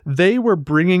they were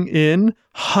bringing in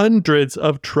hundreds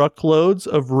of truckloads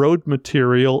of road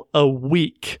material a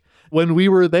week. When we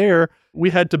were there, we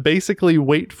had to basically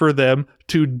wait for them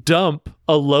to dump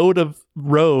a load of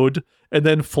road and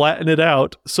then flatten it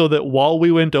out so that while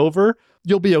we went over,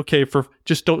 you'll be okay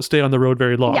just don't stay on the road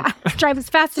very long. Yeah, drive as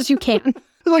fast as you can.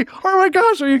 Like, oh my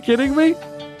gosh, are you kidding me?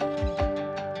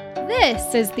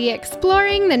 This is the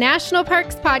Exploring the National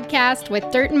Parks podcast with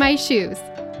Dirt in My Shoes.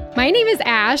 My name is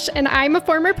Ash, and I'm a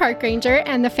former park ranger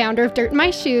and the founder of Dirt in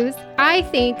My Shoes. I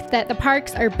think that the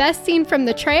parks are best seen from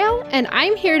the trail, and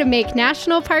I'm here to make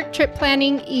national park trip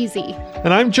planning easy.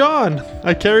 And I'm John.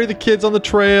 I carry the kids on the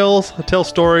trails, I tell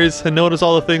stories, and notice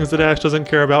all the things that Ash doesn't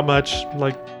care about much,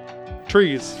 like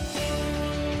trees.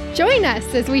 Join us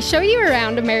as we show you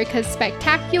around America's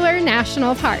spectacular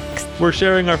national parks. We're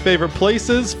sharing our favorite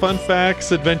places, fun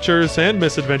facts, adventures, and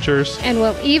misadventures. And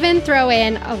we'll even throw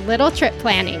in a little trip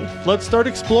planning. Let's start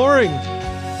exploring.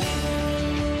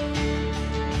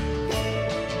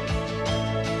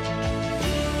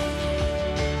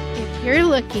 If you're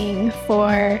looking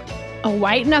for a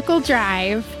white knuckle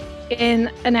drive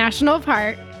in a national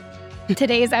park,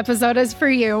 today's episode is for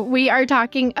you. We are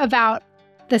talking about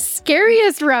the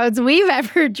scariest roads we've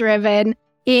ever driven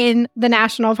in the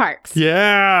national parks.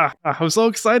 Yeah, I'm so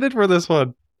excited for this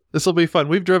one. This will be fun.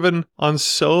 We've driven on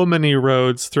so many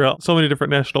roads throughout so many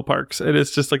different national parks. And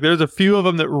it's just like there's a few of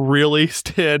them that really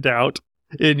stand out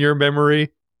in your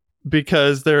memory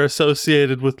because they're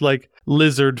associated with like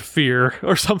lizard fear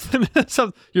or something.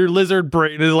 Your lizard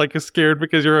brain is like scared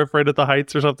because you're afraid of the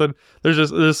heights or something.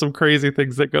 There's some crazy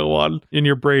things that go on in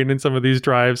your brain in some of these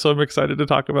drives. So I'm excited to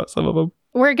talk about some of them.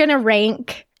 We're going to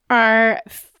rank our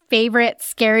favorite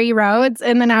scary roads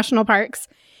in the national parks.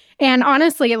 And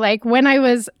honestly, like when I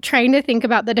was trying to think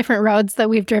about the different roads that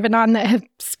we've driven on that have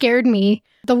scared me,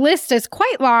 the list is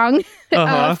quite long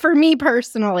for me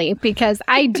personally, because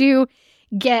I do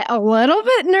get a little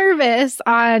bit nervous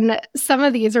on some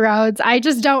of these roads. I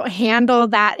just don't handle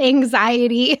that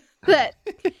anxiety, that,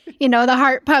 the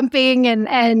heart pumping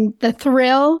and the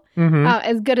thrill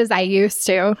as good as I used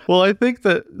to. Well, I think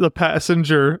that the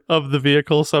passenger of the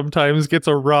vehicle sometimes gets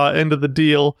a raw end of the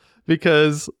deal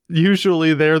because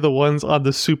usually they're the ones on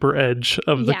the super edge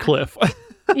of the cliff.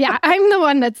 Yeah, I'm the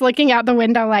one that's looking out the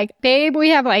window like, babe, we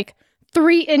have like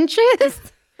 3 inches.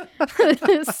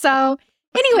 So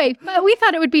anyway, but we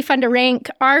thought it would be fun to rank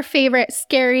our favorite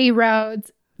scary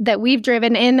roads that we've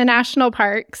driven in the national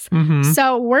parks.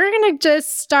 So we're going to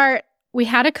just start. We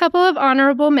had a couple of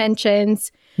honorable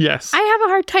mentions. Yes. I have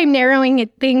a hard time narrowing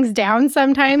things down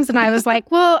sometimes. And I was like,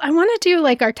 well, I want to do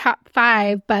like our top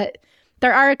 5, but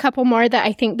there are a couple more that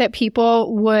I think that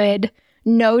people would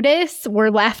notice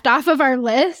were left off of our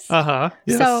list. Yes.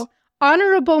 So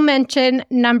honorable mention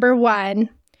number 1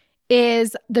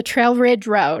 is the Trail Ridge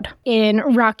Road in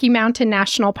Rocky Mountain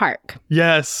National Park.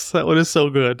 Yes, that one is so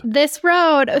good. This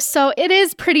road, so it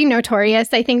is pretty notorious,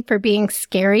 I think, for being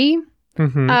scary.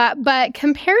 But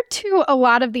compared to a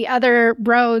lot of the other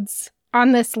roads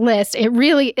on this list, it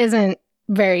really isn't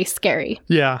very scary.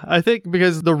 Yeah, I think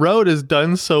because the road is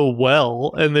done so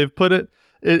well and they've put it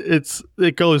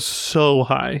goes so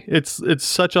high. It's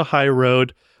such a high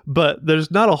road. But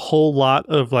there's not a whole lot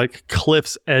of like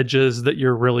cliffs edges that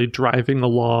you're really driving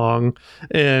along,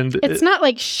 and it's not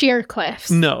like sheer cliffs.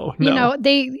 No.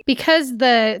 Because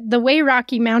the way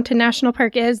Rocky Mountain National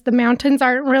Park is, the mountains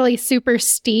aren't really super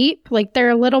steep. Like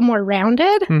they're a little more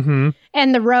rounded,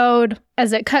 and the road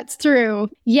as it cuts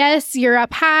through, yes, you're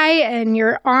up high and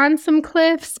you're on some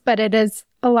cliffs, but it is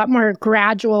a lot more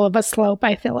gradual of a slope,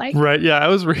 I feel like. Right. Yeah. I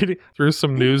was reading through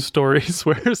some news stories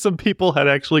where some people had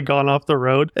actually gone off the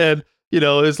road. And,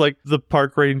 it's like the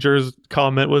park ranger's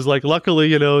comment was like,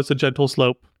 luckily, it's a gentle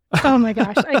slope. Oh my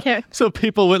gosh. I can't. So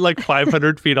people went like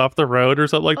 500 feet off the road or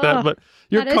something like that. But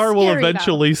your car will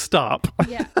eventually stop.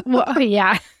 Yeah. Well,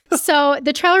 yeah. So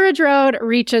the Trail Ridge Road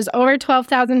reaches over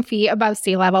 12,000 feet above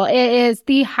sea level. It is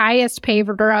the highest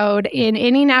paved road in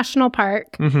any national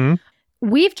park.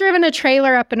 We've driven a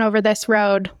trailer up and over this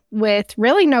road with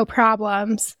really no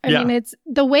problems. I mean, it's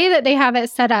the way that they have it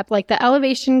set up, like the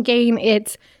elevation gain,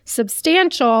 it's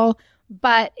substantial,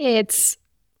 but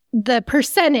the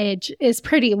percentage is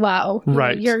pretty low.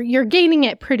 Right. You're gaining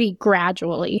it pretty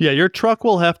gradually. Yeah, your truck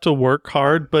will have to work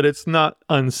hard, but it's not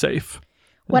unsafe.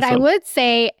 What I would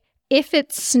say, if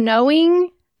it's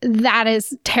snowing, that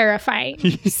is terrifying.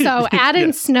 So add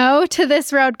in snow to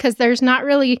this road because there's not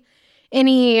really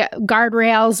any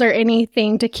guardrails or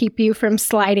anything to keep you from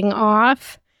sliding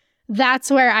off.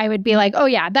 that's where I would be like, oh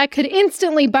yeah, that could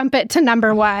instantly bump it to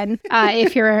number one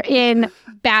if you're in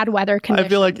bad weather conditions. I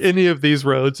feel like any of these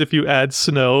roads, if you add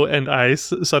snow and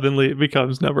ice, suddenly it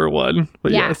becomes number one.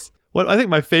 But yes, what I think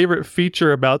my favorite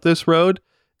feature about this road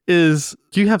is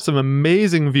you have some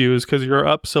amazing views because you're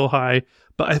up so high.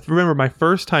 But I remember my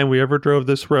first time we ever drove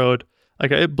this road,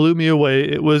 like it blew me away.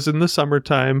 It was in the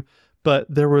summertime, but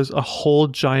there was a whole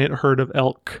giant herd of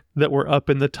elk that were up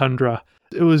in the tundra.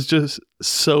 It was just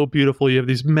so beautiful. You have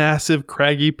these massive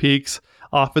craggy peaks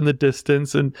off in the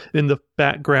distance and in the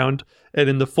background, and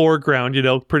in the foreground,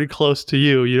 pretty close to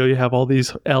you, you have all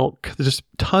these elk. There's just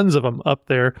tons of them up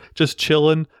there, just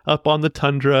chilling up on the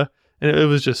tundra. And it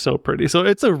was just so pretty. So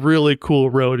it's a really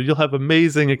cool road. You'll have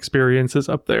amazing experiences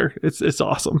up there. It's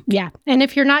awesome. Yeah. And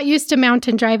if you're not used to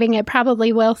mountain driving, it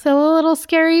probably will feel a little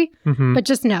scary. Mm-hmm. But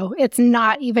just know it's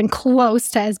not even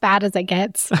close to as bad as it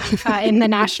gets in the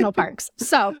national parks.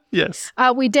 So yes,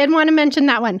 we did want to mention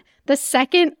that one. The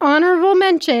second honorable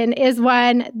mention is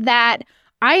one that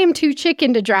I am too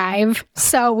chicken to drive.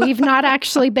 So we've not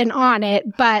actually been on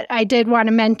it. But I did want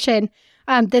to mention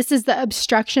this is the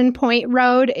Obstruction Point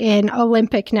Road in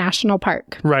Olympic National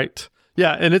Park. Right.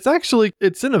 Yeah. And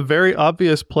it's in a very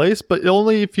obvious place, but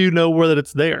only if you know where that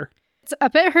it's there. It's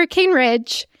up at Hurricane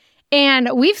Ridge, and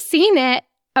we've seen it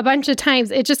a bunch of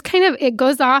times. It just it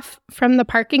goes off from the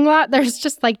parking lot. There's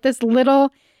just like this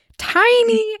little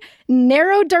tiny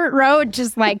narrow dirt road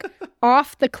just like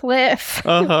off the cliff.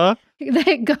 Uh-huh.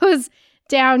 That goes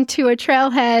down to a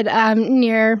trailhead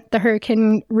near the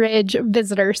Hurricane Ridge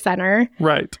Visitor Center.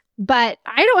 Right. But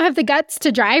I don't have the guts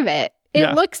to drive it.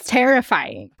 It looks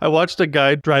terrifying. I watched a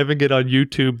guy driving it on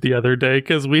YouTube the other day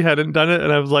because we hadn't done it.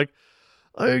 And I was like,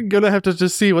 I'm going to have to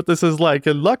just see what this is like.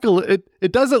 And luckily,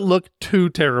 it doesn't look too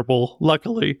terrible,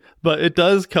 luckily. But it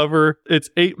does cover, it's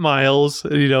 8 miles,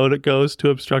 and it goes to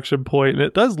Obstruction Point. And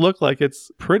it does look like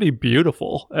it's pretty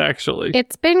beautiful, actually.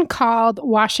 It's been called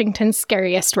Washington's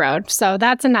Scariest Road. So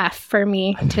that's enough for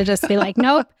me to just be like,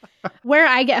 nope. Where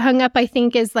I get hung up, I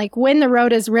think, is like when the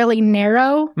road is really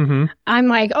narrow. Mm-hmm. I'm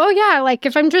like, oh yeah, like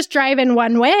if I'm just driving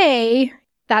one way,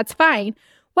 that's fine.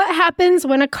 What happens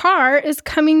when a car is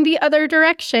coming the other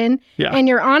direction and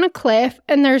you're on a cliff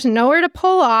and there's nowhere to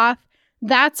pull off?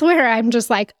 That's where I'm just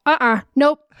like,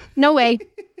 nope, no way.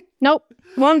 Nope,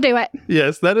 won't do it.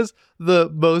 Yes, that is the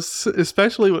most,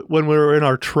 especially when we were in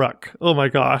our truck. Oh my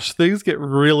gosh, things get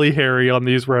really hairy on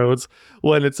these roads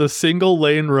when it's a single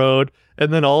lane road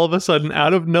and then all of a sudden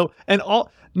and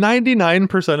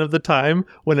 99% of the time,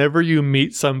 whenever you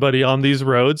meet somebody on these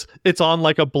roads, it's on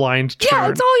like a blind turn. Yeah,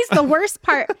 it's always the worst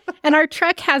part. And our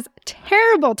truck has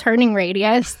terrible turning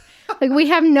radius. Like we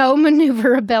have no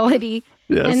maneuverability.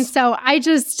 Yes. And so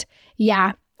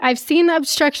I've seen the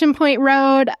Obstruction Point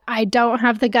Road. I don't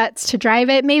have the guts to drive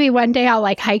it. Maybe one day I'll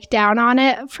like hike down on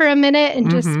it for a minute and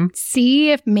just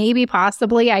see if maybe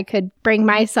possibly I could bring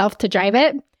myself to drive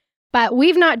it. But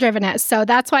we've not driven it, so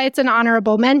that's why it's an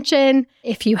honorable mention.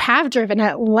 If you have driven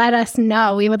it, let us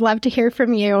know. We would love to hear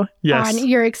from you on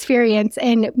your experience,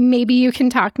 and maybe you can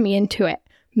talk me into it.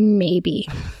 Maybe.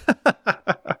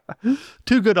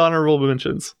 2 good honorable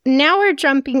mentions. Now we're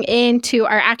jumping into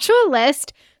our actual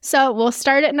list. So we'll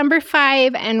start at number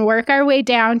 5 and work our way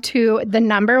down to the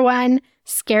number 1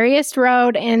 scariest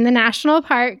road in the national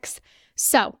parks.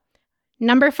 So,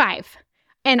 number 5.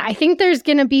 And I think there's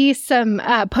going to be some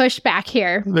pushback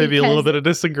here. Maybe a little bit of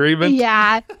disagreement.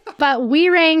 Yeah. But we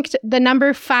ranked the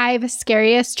number 5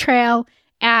 scariest trail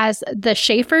as the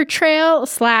Schaefer Trail /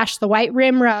 the White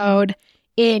Rim Road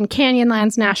in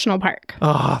Canyonlands National Park.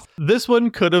 This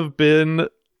one could have been,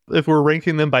 if we're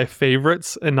ranking them by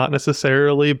favorites and not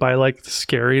necessarily by like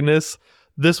scariness,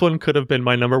 this one could have been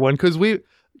my number 1 because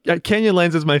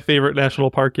Canyonlands is my favorite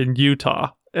national park in Utah.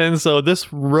 And so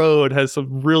this road has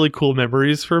some really cool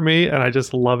memories for me, and I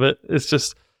just love it. It's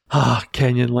just,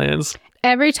 Canyonlands.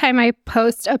 Every time I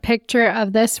post a picture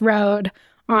of this road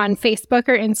on Facebook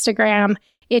or Instagram,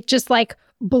 it just like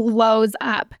blows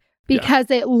up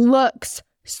because it looks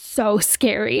so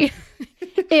scary.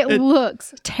 It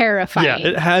looks terrifying.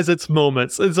 Yeah, it has its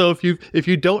moments. And so if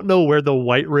you don't know where the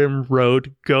White Rim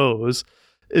Road goes,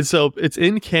 and so it's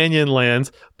in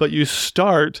Canyonlands, but you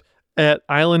start at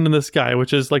Island in the Sky,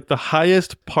 which is like the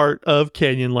highest part of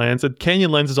Canyonlands. And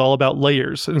Canyonlands is all about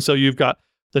layers. And so you've got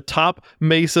the top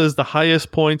mesas, the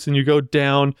highest points, and you go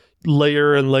down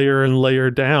layer and layer and layer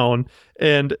down.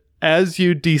 And as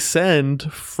you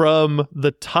descend from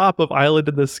the top of Island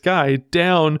in the Sky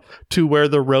down to where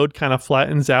the road kind of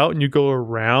flattens out and you go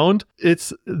around,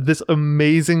 it's this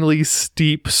amazingly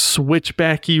steep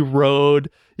switchbacky road.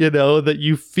 that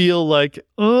you feel like,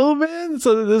 oh man,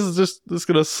 so this is just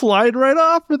going to slide right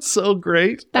off. It's so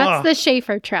great. That's the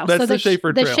Schaefer Trail. That's the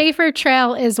Schaefer Trail. The Schaefer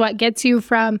Trail is what gets you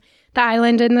from the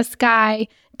island in the sky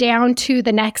down to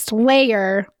the next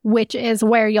layer, which is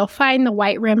where you'll find the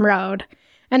White Rim Road.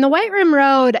 And the White Rim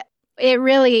Road,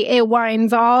 it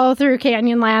winds all through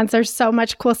Canyonlands. There's so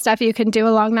much cool stuff you can do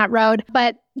along that road.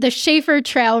 But the Schaefer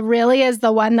Trail really is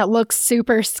the one that looks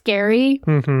super scary,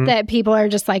 that people are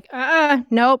just like,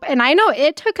 nope. And I know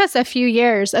it took us a few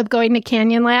years of going to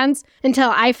Canyonlands until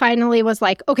I finally was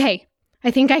like, okay, I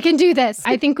think I can do this.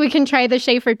 I think we can try the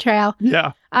Schaefer Trail.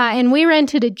 Yeah. And we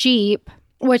rented a Jeep,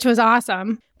 which was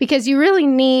awesome because you really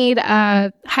need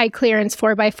a high clearance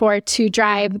 4x4 to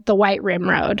drive the White Rim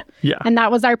Road. Yeah. And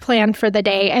that was our plan for the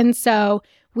day. And so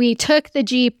we took the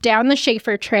Jeep down the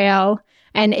Schaefer Trail,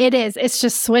 and it's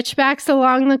just switchbacks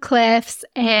along the cliffs,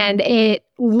 and it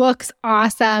looks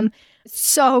awesome.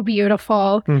 So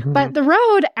beautiful. But the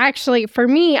road actually, for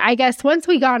me, I guess once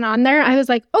we got on there, I was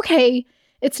like, okay,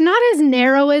 it's not as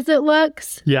narrow as it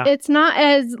looks. Yeah. It's not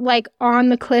as like on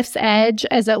the cliff's edge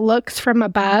as it looks from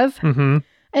above.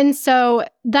 And so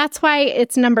that's why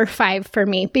it's number 5 for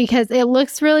me, because it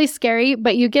looks really scary,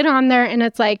 but you get on there and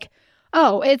it's like,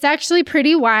 oh, it's actually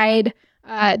pretty wide.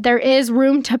 There is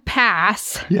room to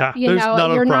pass. Yeah, there's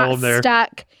not a problem there. You're not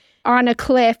stuck on a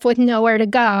cliff with nowhere to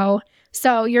go.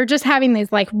 So you're just having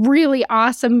these like really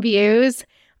awesome views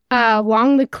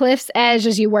along the cliff's edge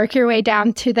as you work your way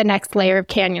down to the next layer of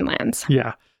Canyonlands.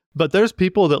 Yeah. But there's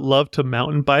people that love to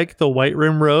mountain bike the White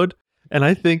Rim Road. And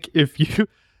I think if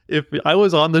I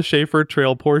was on the Schaefer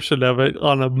Trail portion of it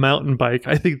on a mountain bike,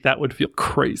 I think that would feel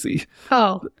crazy.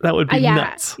 Oh. That would be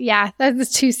nuts. Yeah,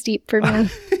 that's too steep for me.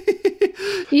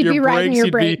 You'd be riding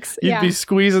your brakes. You'd be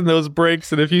squeezing those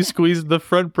brakes, and if you squeezed the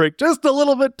front brake just a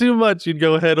little bit too much, you'd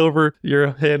go head over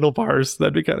your handlebars.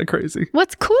 That'd be kind of crazy.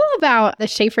 What's cool about the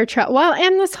Schaefer Trail, well,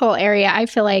 and this whole area, I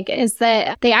feel like, is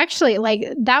that they actually,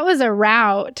 that was a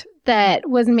route that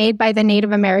was made by the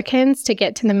Native Americans to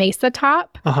get to the mesa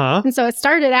top. And so it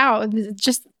started out with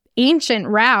just ancient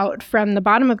route from the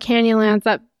bottom of Canyonlands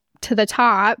up to the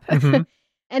top.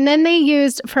 And then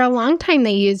for a long time,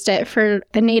 they used it for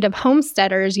the native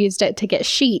homesteaders, used it to get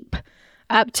sheep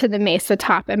up to the mesa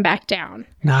top and back down.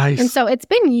 Nice. And so it's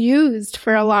been used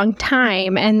for a long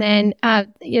time. And then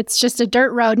it's just a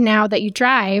dirt road now that you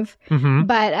drive.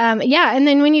 But and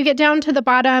then when you get down to the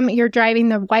bottom, you're driving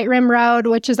the White Rim Road,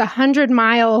 which is a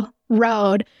 100-mile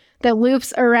road that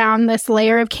loops around this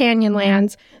layer of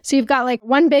Canyonlands. So you've got like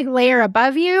one big layer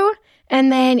above you,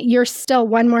 and then you're still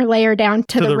one more layer down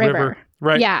to the river.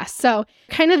 Right. Yeah. So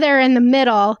kind of there in the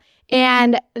middle.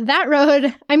 And that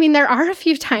road, I mean, there are a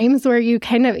few times where you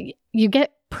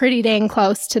get pretty dang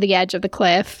close to the edge of the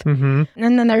cliff. And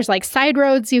then there's like side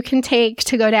roads you can take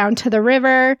to go down to the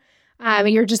river.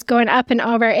 You're just going up and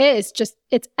over. It's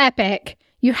epic.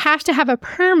 You have to have a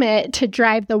permit to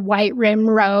drive the White Rim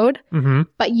Road,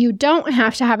 but you don't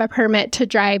have to have a permit to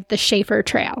drive the Schaefer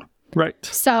Trail. Right.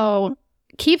 So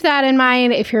keep that in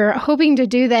mind if you're hoping to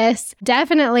do this.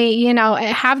 Definitely,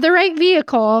 have the right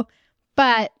vehicle,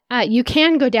 but you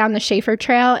can go down the Schaefer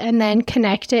Trail and then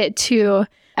connect it to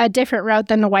a different road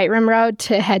than the White Rim Road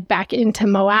to head back into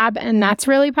Moab, and that's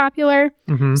really popular.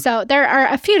 So there are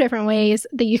a few different ways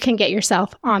that you can get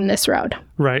yourself on this road.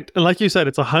 Right. And like you said,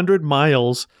 it's 100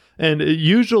 miles, and it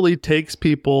usually takes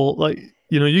people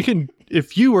you can,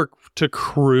 if you were to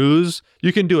cruise,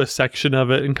 you can do a section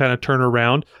of it and kind of turn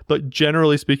around. But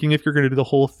generally speaking, if you're going to do the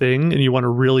whole thing and you want to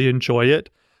really enjoy it,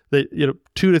 2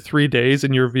 to 3 days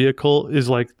in your vehicle is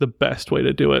like the best way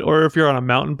to do it. Or if you're on a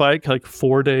mountain bike, like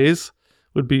 4 days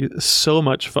would be so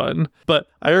much fun. But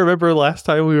I remember last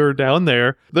time we were down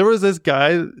there was this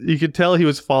guy, you could tell he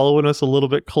was following us a little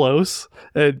bit close.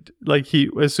 And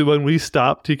when we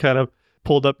stopped, he kind of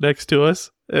pulled up next to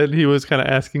us. And he was kind of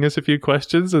asking us a few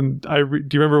questions. And do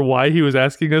you remember why he was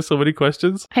asking us so many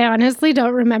questions? I honestly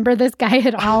don't remember this guy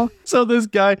at all. So this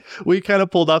guy, we kind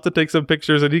of pulled out to take some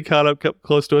pictures, and he kind of kept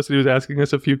close to us, and he was asking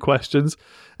us a few questions.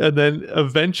 And then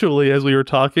eventually, as we were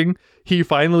talking, he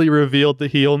finally revealed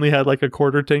that he only had like a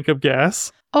quarter tank of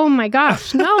gas. Oh my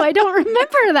gosh. No, I don't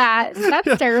remember that.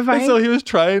 That's terrifying. And so he was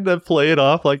trying to play it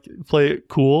off, play it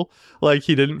cool. Like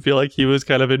he didn't feel like he was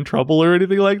kind of in trouble or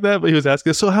anything like that. But he was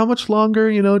asking us, so how much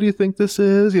longer, do you think this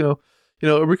is?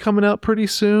 Are we coming out pretty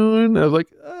soon? I was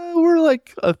like, we're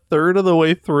like a third of the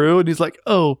way through. And he's like,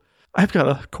 oh, I've got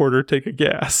a quarter tank of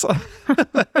gas.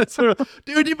 So,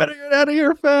 dude, you better get out of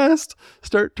here fast.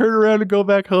 Turn around and go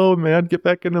back home, man. Get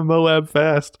back into Moab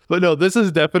fast. But no, this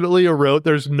is definitely a road.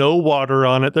 There's no water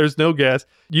on it. There's no gas.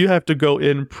 You have to go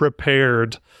in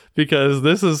prepared because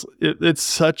it's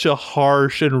such a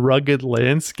harsh and rugged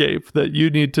landscape that you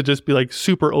need to just be like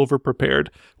super over prepared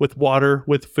with water,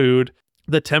 with food.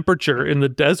 The temperature in the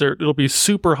desert, it'll be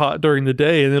super hot during the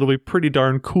day and it'll be pretty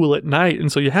darn cool at night.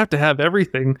 And so you have to have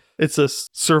everything. It's a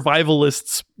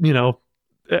survivalist's,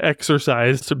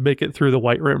 exercise to make it through the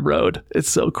White Rim Road. It's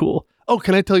so cool. Oh,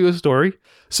 can I tell you a story?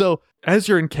 So as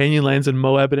you're in Canyonlands and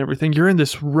Moab and everything, you're in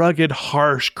this rugged,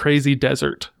 harsh, crazy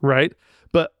desert, right?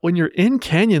 But when you're in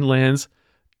Canyonlands,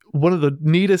 one of the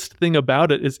neatest thing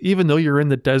about it is even though you're in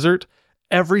the desert,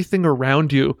 everything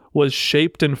around you was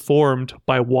shaped and formed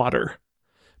by water.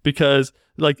 Because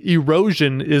like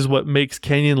erosion is what makes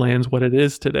Canyonlands what it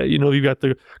is today. You've got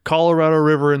the Colorado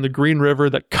River and the Green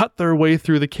River that cut their way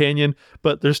through the canyon,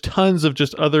 but there's tons of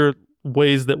just other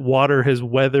ways that water has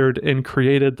weathered and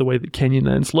created the way that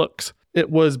Canyonlands looks.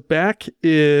 It was back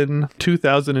in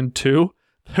 2002,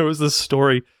 there was this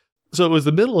story. So it was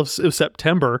the middle of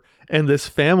September, and this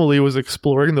family was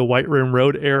exploring the White Rim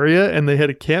Road area, and they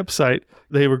had a campsite.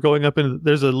 They were going up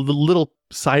there's a little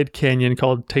side canyon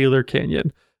called Taylor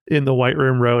Canyon in the White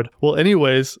Rim Road. Well,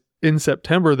 anyways, in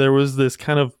September, there was this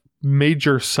kind of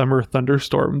major summer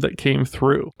thunderstorm that came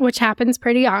through. Which happens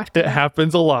pretty often. It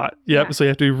happens a lot. Yep. Yeah. So you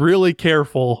have to be really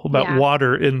careful about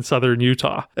water in southern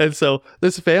Utah. And so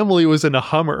this family was in a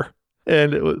Hummer,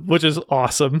 which is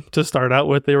awesome to start out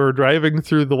with. They were driving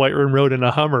through the White Rim Road in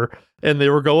a Hummer, and they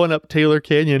were going up Taylor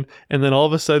Canyon, and then all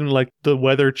of a sudden, like, the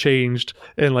weather changed,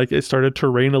 and like it started to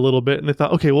rain a little bit, and they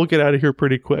thought, okay, we'll get out of here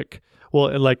pretty quick. Well,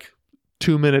 and like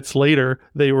 2 minutes later,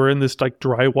 they were in this like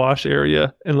dry wash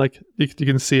area, and like you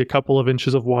can see a couple of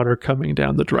inches of water coming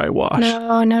down the dry wash.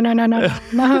 No,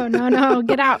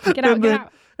 get out.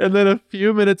 And then a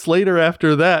few minutes later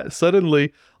after that,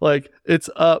 suddenly, like, it's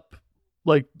up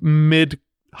like mid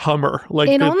Hummer. Like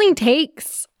it only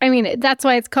takes, that's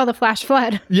why it's called a flash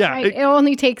flood. Yeah. Right? It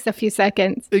only takes a few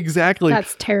seconds. Exactly.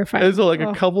 That's terrifying. And so like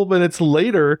a couple minutes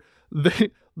later,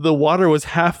 the water was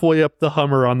halfway up the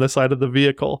Hummer on the side of the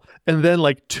vehicle. And then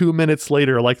like 2 minutes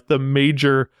later, like the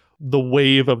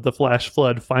wave of the flash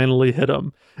flood finally hit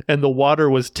them. And the water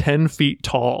was 10 feet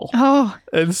tall. Oh.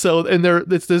 And so,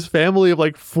 it's this family of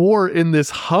like 4 in this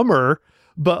Hummer,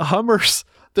 but Hummers,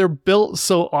 they're built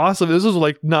so awesome. This is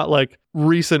like not like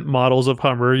recent models of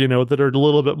Hummer, that are a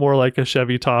little bit more like a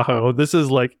Chevy Tahoe. This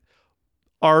is like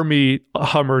Army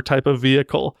Hummer type of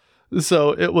vehicle.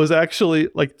 So it was actually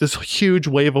like this huge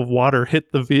wave of water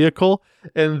hit the vehicle,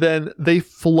 and then they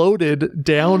floated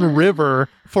down river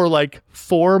for like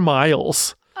 4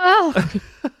 miles. Oh.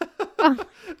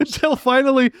 Until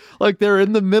finally, like, they're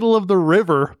in the middle of the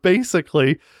river,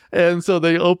 basically. And so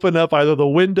they open up either the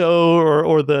window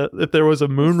or if there was a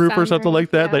moonroof or something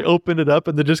like that, they opened it up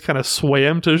and they just kind of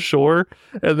swam to shore.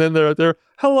 And then they're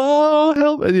hello,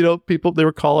 help. And, people, they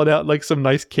were calling out, like, some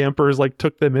nice campers, like,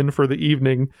 took them in for the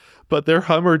evening. But their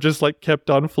Hummer just, like, kept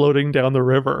on floating down the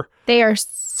river. They are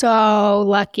so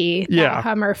lucky that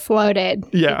Hummer floated.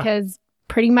 Yeah. Because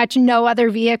pretty much no other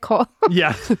vehicle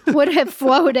would have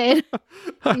floated.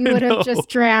 You would have just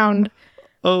drowned.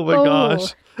 Oh my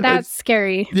gosh. That's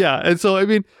scary. Yeah. And so,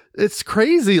 it's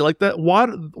crazy. Like, that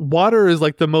water is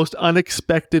like the most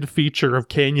unexpected feature of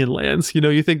Canyonlands.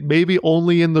 You think maybe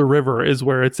only in the river is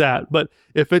where it's at. But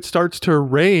if it starts to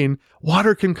rain,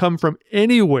 water can come from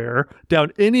anywhere,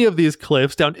 down any of these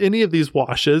cliffs, down any of these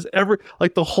washes.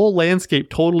 The whole landscape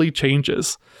totally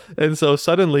changes. And so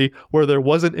suddenly, where there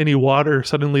wasn't any water,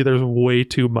 suddenly there's way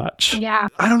too much. Yeah.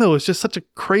 I don't know. It's just such a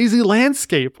crazy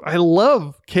landscape. I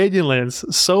love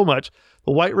Canyonlands so much.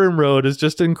 The White Rim Road is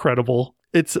just incredible.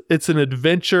 It's an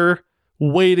adventure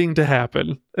waiting to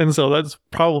happen. And so that's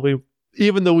probably,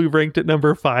 even though we ranked it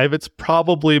number 5, it's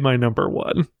probably my number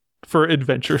 1 for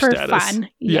adventure status. For fun.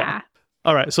 Yeah.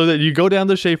 All right. So that you go down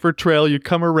the Schaefer Trail, you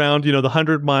come around, the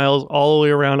 100 miles all the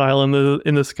way around Island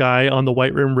in the Sky on the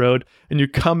White Rim Road, and you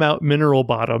come out Mineral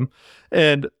Bottom.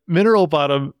 And Mineral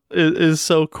Bottom is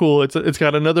so cool. It's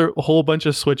got another whole bunch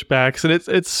of switchbacks, and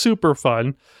it's super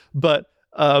fun. But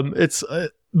it's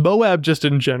Moab just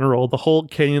in general, the whole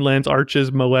Canyonlands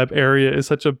Arches Moab area is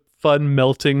such a fun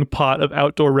melting pot of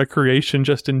outdoor recreation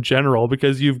just in general,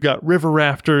 because you've got river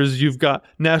rafters, you've got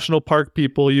national park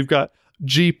people, you've got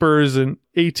Jeepers and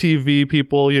ATV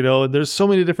people, and there's so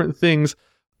many different things.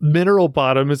 Mineral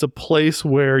Bottom is a place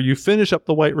where you finish up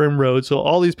the White Rim Road. So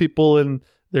all these people in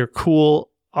their cool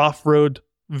off-road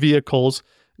vehicles,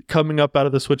 coming up out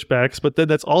of the switchbacks, but then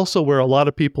that's also where a lot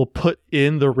of people put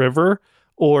in the river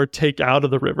or take out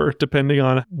of the river, depending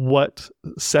on what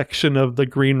section of the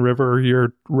Green River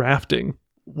you're rafting.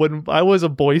 When I was a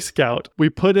Boy Scout, we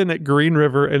put in at Green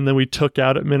River and then we took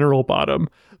out at Mineral Bottom.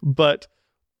 But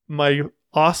my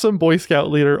awesome Boy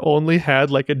Scout leader only had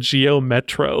like a Geo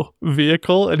Metro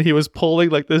vehicle, and he was pulling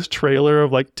like this trailer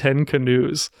of like 10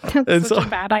 canoes. That's such a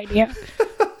bad idea.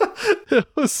 It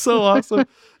was so awesome.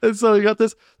 And so we got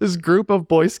this group of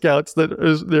Boy Scouts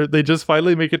they just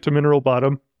finally make it to Mineral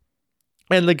Bottom.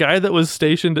 And the guy that was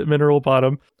stationed at Mineral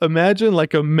Bottom, imagine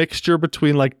like a mixture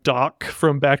between like Doc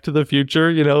from Back to the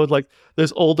Future, like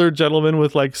this older gentleman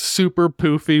with like super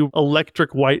poofy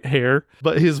electric white hair,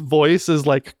 but his voice is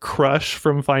like Crush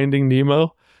from Finding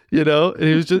Nemo, and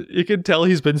he was you can tell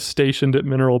he's been stationed at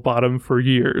Mineral Bottom for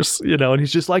years, and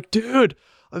he's just like, dude,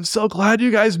 I'm so glad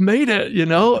you guys made it,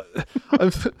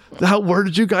 where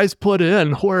did you guys put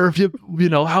in? Where have you,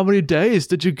 how many days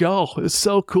did you go? It's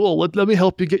so cool. Let me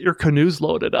help you get your canoes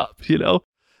loaded up, It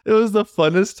was the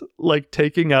funnest, like,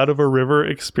 taking out of a river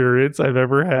experience I've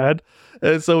ever had.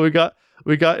 And so we got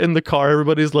in the car,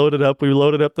 everybody's loaded up. We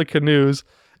loaded up the canoes,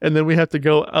 and then we have to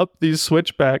go up these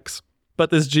switchbacks. But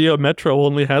this Geo Metro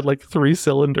only had like 3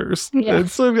 cylinders. Yeah.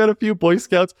 And so we've got a few Boy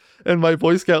Scouts, and my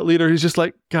Boy Scout leader, he's just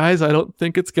like, guys, I don't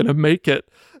think it's going to make it.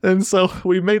 And so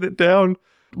we made it down.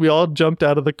 We all jumped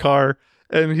out of the car,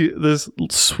 and this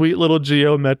sweet little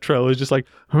Geo Metro is just like,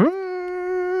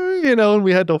 and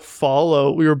we had to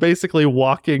follow. We were basically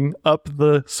walking up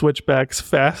the switchbacks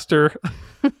faster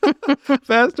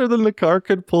than the car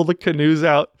could pull the canoes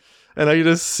out. And I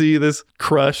just see this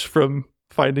Crush from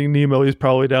Finding Nemo. He's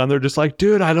probably down there just like,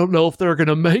 dude, I don't know if they're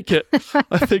gonna make it.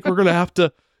 I think we're gonna have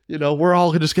to, we're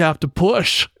all just gonna have to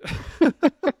push.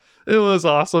 It was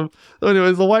awesome.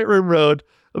 Anyways, the White Rim Road,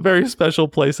 a very special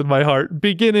place in my heart,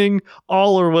 beginning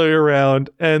all the way around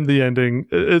and the ending.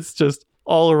 It's just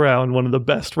all around one of the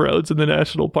best roads in the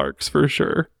national parks for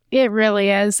sure. It really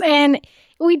is. And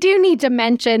we do need to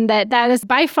mention that is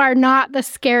by far not the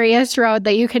scariest road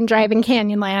that you can drive in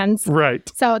Canyonlands. Right.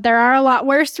 So there are a lot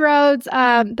worse roads.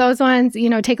 Those ones,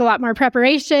 take a lot more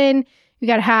preparation. You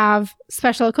got to have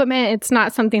special equipment. It's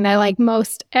not something that like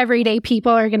most everyday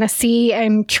people are going to see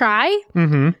and try.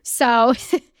 Mm-hmm. So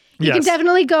you can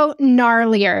definitely go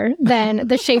gnarlier than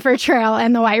the Schaefer Trail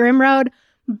and the White Rim Road.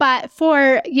 But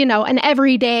for, an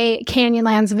everyday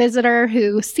Canyonlands visitor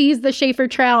who sees the Schaefer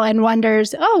Trail and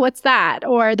wonders, oh, what's that?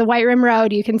 Or the White Rim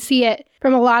Road, you can see it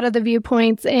from a lot of the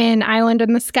viewpoints in Island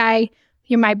in the Sky.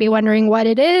 You might be wondering what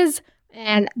it is.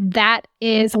 And that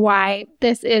is why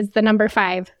this is the number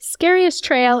 5 scariest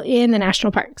trail in the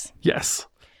national parks. Yes.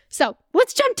 So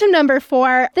let's jump to number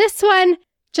 4. This one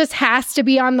just has to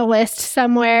be on the list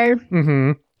somewhere.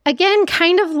 Mm-hmm. Again,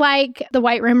 kind of like the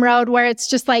White Rim Road, where it's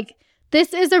just like,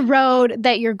 this is a road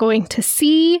that you're going to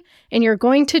see and you're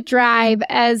going to drive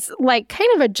as like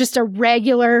kind of just a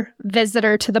regular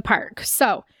visitor to the park.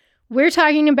 So we're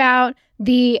talking about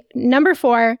the number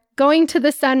 4, Going to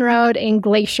the Sun Road in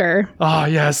Glacier. Oh,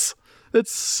 yes.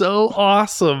 It's so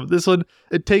awesome. This one,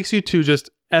 it takes you to just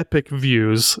epic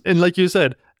views. And like you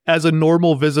said, as a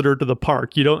normal visitor to the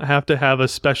park, you don't have to have a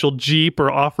special Jeep or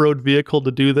off-road vehicle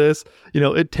to do this.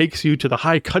 It takes you to the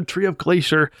high country of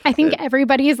Glacier. I think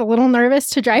everybody is a little nervous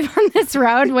to drive on this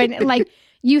road when like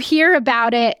you hear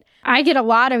about it. I get a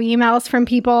lot of emails from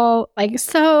people like,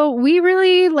 so we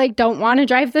really like don't want to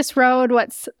drive this road.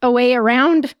 What's a way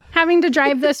around having to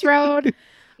drive this road?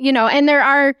 And there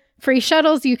are free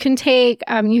shuttles you can take.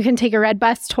 You can take a red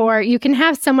bus tour. You can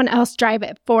have someone else drive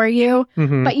it for you.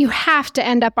 Mm-hmm. But you have to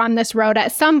end up on this road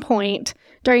at some point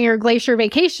during your Glacier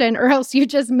vacation, or else you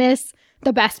just miss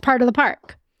the best part of the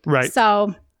park. Right.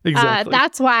 So exactly.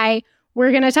 That's why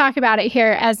we're going to talk about it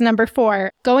here as number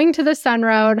 4, Going to the Sun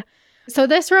Road. So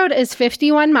this road is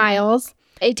 51 miles.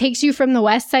 It takes you from the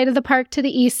west side of the park to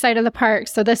the east side of the park.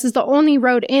 So this is the only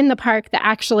road in the park that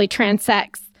actually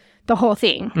transects the whole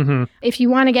thing. Mm-hmm. If you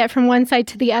want to get from one side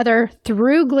to the other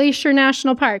through Glacier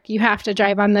National Park, you have to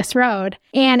drive on this road.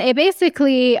 And it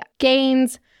basically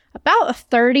gains about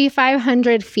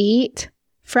 3,500 feet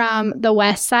from the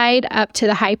west side up to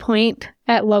the high point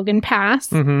at Logan Pass.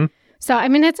 Mm-hmm. So,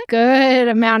 it's a good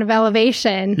amount of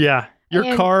elevation. Yeah.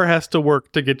 Your car has to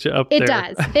work to get you up there. It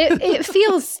does. It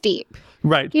feels steep.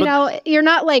 Right. You're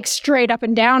not like straight up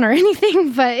and down or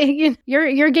anything, but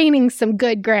you're gaining some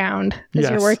good ground as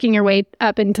you're working your way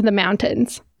up into the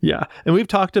mountains. Yeah. And we've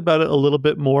talked about it a little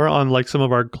bit more on like some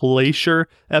of our Glacier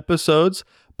episodes,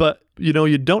 but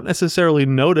you don't necessarily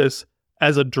notice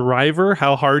as a driver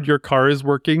how hard your car is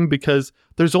working because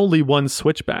there's only one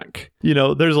switchback.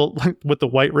 There's like with the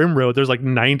White Rim Road, there's like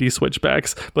 90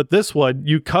 switchbacks. But this one,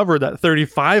 you cover that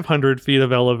 3,500 feet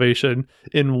of elevation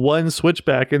in one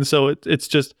switchback. And so it's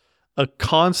just a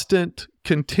constant,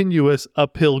 continuous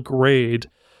uphill grade.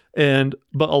 But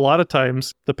a lot of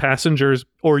times the passengers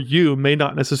or you may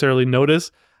not necessarily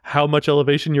notice how much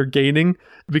elevation you're gaining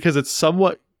because it's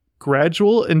somewhat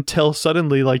gradual until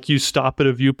suddenly like you stop at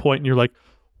a viewpoint and you're like,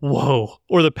 whoa.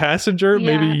 Or the passenger,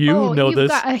 maybe you know you've this.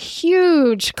 Got a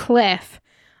huge cliff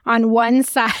on one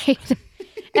side.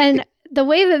 And the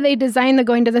way that they designed the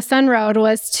Going to the Sun Road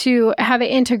was to have it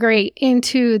integrate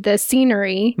into the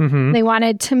scenery. Mm-hmm. They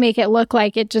wanted to make it look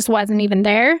like it just wasn't even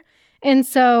there. And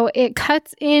so it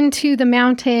cuts into the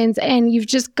mountains and you've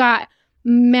just got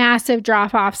massive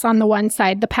drop-offs on the one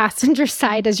side, the passenger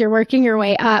side, as you're working your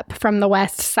way up from the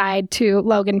west side to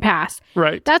Logan Pass.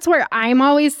 Right. That's where I'm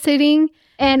always sitting.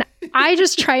 And I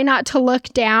just try not to look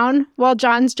down while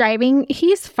John's driving.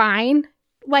 He's fine.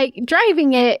 Like,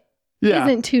 driving it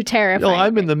isn't too terrifying.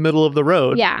 I'm in the middle of the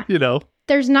road. Yeah.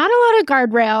 There's not a lot of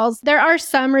guardrails. There are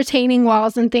some retaining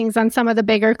walls and things on some of the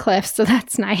bigger cliffs, so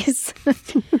that's nice.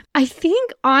 I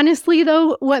think, honestly,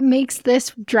 though, what makes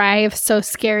this drive so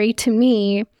scary to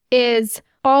me is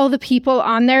all the people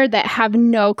on there that have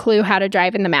no clue how to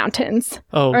drive in the mountains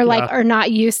are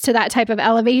not used to that type of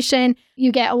elevation.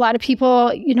 You get a lot of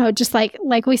people, just like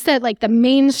we said, like the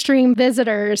mainstream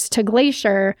visitors to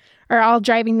Glacier are all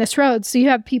driving this road. So you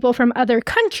have people from other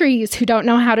countries who don't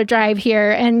know how to drive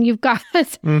here. And you've got,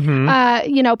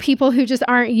 people who just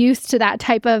aren't used to that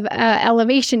type of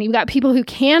elevation. You've got people who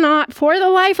cannot, for the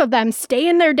life of them, stay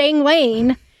in their dang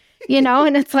lane,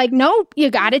 and it's like, nope, you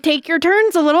got to take your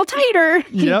turns a little tighter.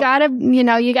 Yep.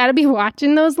 You got to be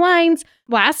watching those lines.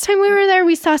 Last time we were there,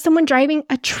 we saw someone driving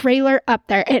a trailer up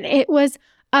there, and it was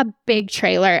a big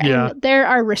trailer. Yeah. And there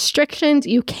are restrictions.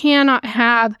 You cannot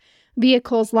have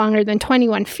vehicles longer than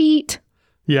 21 feet.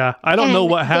 Yeah. I don't know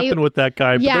what happened with that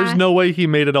guy, but there's no way he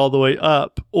made it all the way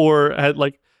up or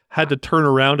had to turn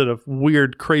around at a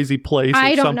weird, crazy place.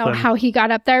 I don't know how he got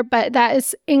up there, but that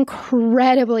is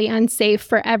incredibly unsafe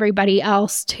for everybody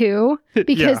else too,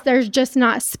 because there's just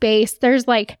not space. There's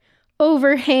like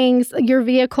overhangs. Your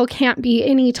vehicle can't be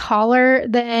any taller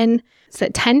than, is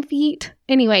it 10 feet?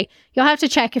 Anyway, you'll have to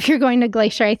check if you're going to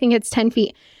Glacier. I think it's 10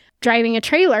 feet. Driving a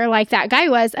trailer like that guy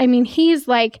was, he's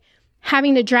like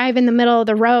having to drive in the middle of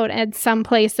the road at some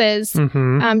places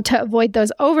to avoid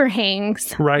those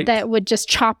overhangs that would just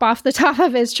chop off the top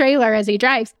of his trailer as he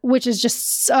drives, which is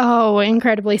just so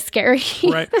incredibly scary.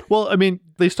 Right. Well,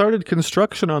 they started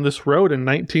construction on this road in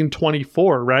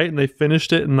 1924, right? And they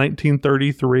finished it in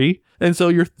 1933. And so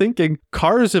you're thinking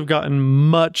cars have gotten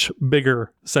much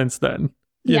bigger since then.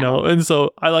 And so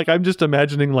I'm just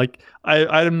imagining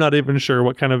I'm not even sure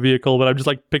what kind of vehicle, but I'm just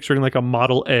picturing a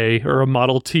Model A or a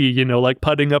Model T,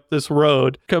 putting up this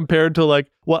road compared to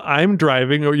what I'm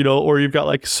driving or you've got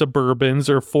Suburbans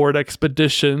or Ford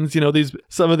Expeditions,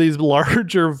 some of these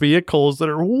larger vehicles that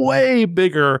are way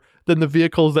bigger than the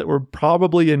vehicles that were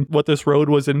probably in what this road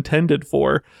was intended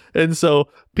for. And so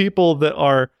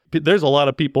there's a lot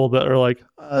of people that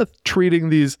are treating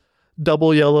these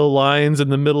double yellow lines in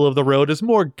the middle of the road as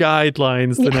more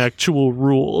guidelines than actual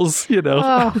rules,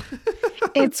 Oh,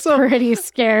 it's pretty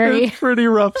scary. It's pretty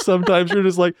rough sometimes. You're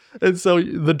just and so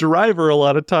the driver a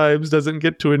lot of times doesn't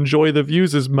get to enjoy the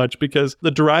views as much because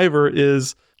the driver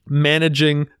is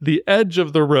managing the edge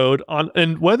of the road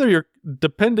and whether you're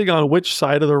depending on which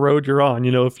side of the road you're on,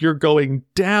 if you're going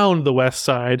down the west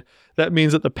side, that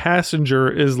means that the passenger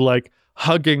is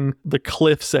hugging the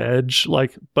cliff's edge,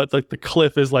 but the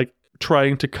cliff is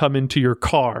trying to come into your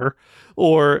car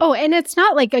and it's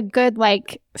not a good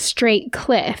straight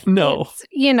cliff. No.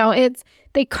 It's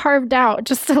they carved out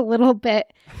just a little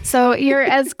bit, so you're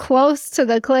as close to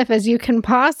the cliff as you can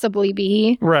possibly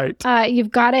be. Right.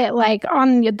 You've got it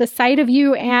on the side of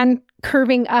you and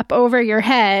curving up over your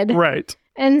head. Right.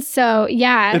 And so,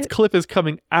 its cliff is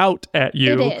coming out at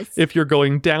you if you're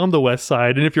going down the west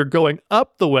side. And if you're going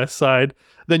up the west side,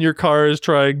 then your car is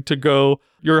trying to go,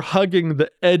 you're hugging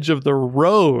the edge of the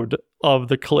road of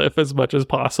the cliff as much as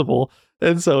possible.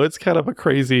 And so it's kind of a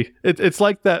crazy, it's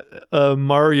like that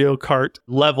Mario Kart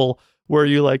level where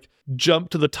you jump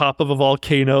to the top of a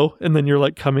volcano and then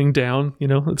you're coming down,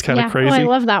 it's kind of crazy. Oh, I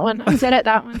love that one. I'm good at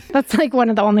that one. That's one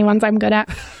of the only ones I'm good at.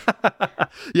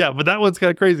 Yeah, but that one's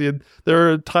kind of crazy. And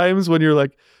there are times when you're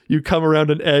you come around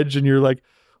an edge and you're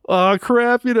oh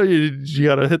crap, you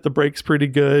got to hit the brakes pretty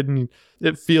good. And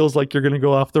it feels like you're going to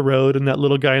go off the road and that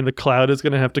little guy in the cloud is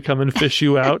going to have to come and fish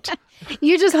you out.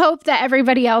 You just hope that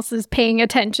everybody else is paying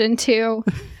attention too.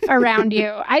 around you.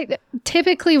 I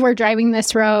typically we're driving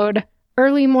this road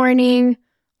early morning,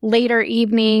 later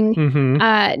evening,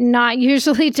 not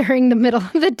usually during the middle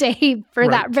of the day for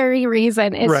that very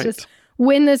reason. It's just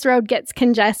when this road gets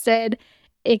congested,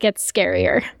 it gets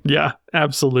scarier. Yeah,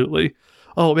 absolutely.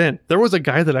 Oh man, there was a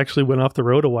guy that actually went off the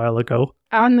road a while ago.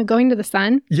 On the Going to the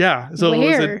Sun? Yeah. So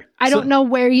where? I don't know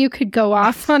where you could go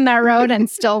off on that road and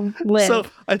still live. So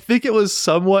I think it was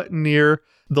somewhat near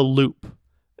the loop.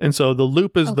 And so the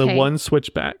loop is the one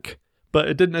switchback, but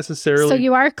it didn't necessarily. So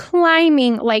you are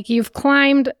climbing, like you've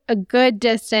climbed a good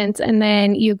distance and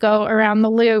then you go around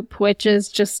the loop, which is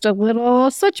just a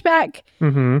little switchback.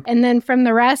 And then from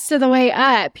the rest of the way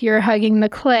up, you're hugging the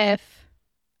cliff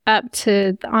up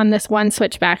to, on this one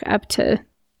switchback, up to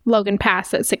Logan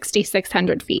Pass at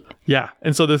 6,600 feet. Yeah.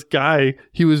 And so this guy,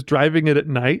 he was driving it at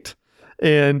night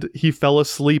and he fell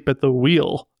asleep at the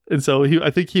wheel. And so I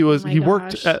think he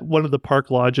worked at one of the park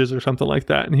lodges or something like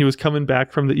that. And he was coming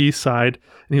back from the east side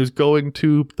and he was going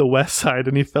to the west side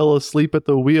and he fell asleep at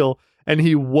the wheel and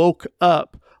he woke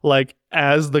up like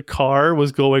as the car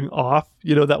was going off,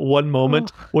 you know, that one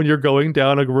moment when you're going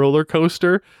down a roller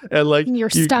coaster and like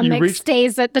your stomach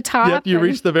stays at the top. Yep, you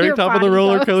reach the very top of the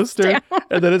roller coaster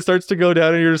and then it starts to go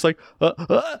down and you're just like,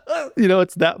 you know,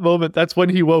 it's that moment. That's when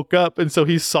he woke up. And so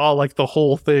he saw like the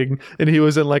whole thing and he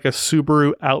was in like a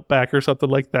Subaru Outback or something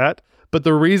like that. But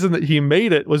the reason that he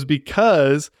made it was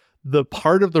because the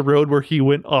part of the road where he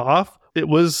went off, it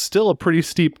was still a pretty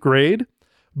steep grade,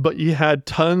 but you had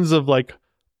tons of like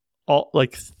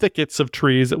thickets of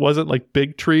trees. It wasn't like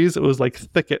big trees. It was like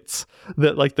thickets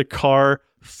that like the car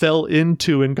fell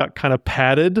into and got kind of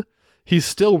padded. He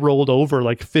still rolled over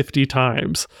like 50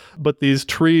 times, but these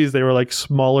trees, they were like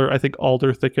smaller, I think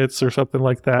alder thickets or something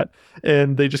like that.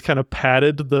 And they just kind of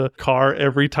padded the car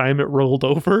every time it rolled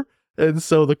over. And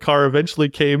so the car eventually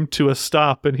came to a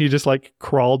stop and he just like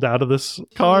crawled out of this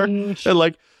car and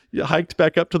like hiked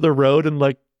back up to the road and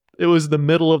like, it was the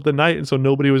middle of the night, and so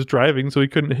nobody was driving, so he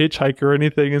couldn't hitchhike or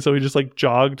anything, and so he just like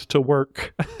jogged to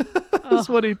work. That's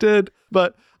what he did.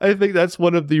 But I think that's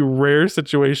one of the rare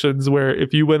situations where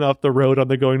if you went off the road on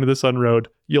the Going to the Sun road,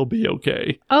 you'll be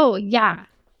okay. Oh, yeah.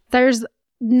 There's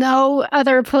no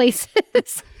other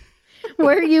places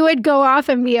where you would go off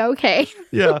and be okay.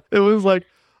 Yeah, it was like,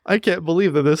 I can't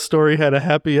believe that this story had a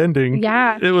happy ending.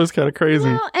 Yeah. It was kind of crazy.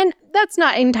 Well, and that's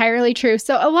not entirely true.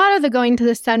 So a lot of the Going to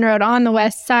the Sun road on the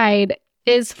west side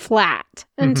is flat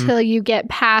until you get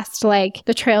past like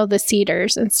the Trail of the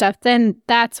Cedars and stuff. Then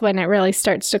that's when it really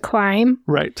starts to climb.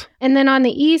 Right. And then on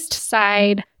the east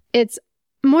side, it's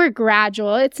more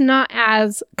gradual. It's not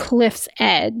as cliff's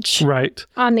edge. Right.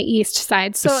 On the east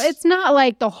side. So it's not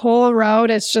like the whole road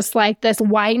is just like this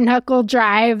white knuckle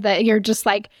drive that you're just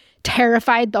like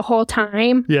terrified the whole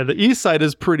time. Yeah, the east side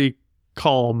is pretty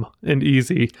calm and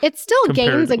easy. It still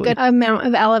gains a good amount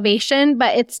of elevation,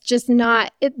 but it's just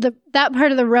not that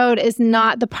part of the road is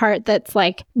not the part that's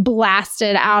like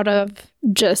blasted out of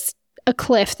just a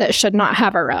cliff that should not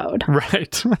have a road.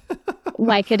 Right.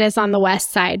 Like it is on the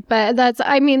west side. But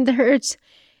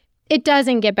it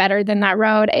doesn't get better than that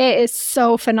road. It is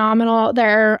so phenomenal.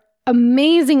 There are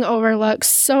amazing overlooks,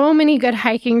 so many good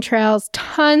hiking trails,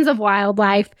 tons of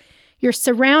wildlife. You're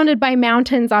surrounded by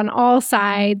mountains on all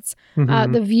sides,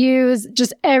 the views,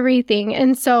 just everything.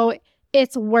 And so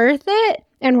it's worth it.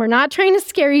 And we're not trying to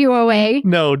scare you away.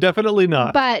 No, definitely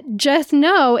not. But just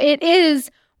know it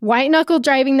is white knuckle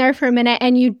driving there for a minute.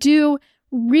 And you do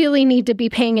really need to be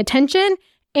paying attention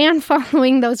and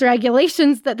following those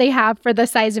regulations that they have for the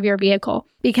size of your vehicle,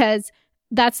 because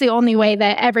that's the only way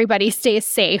that everybody stays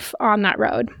safe on that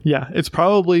road. Yeah, it's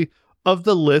probably of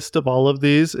the list of all of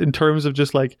these in terms of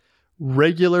just like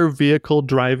regular vehicle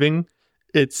driving,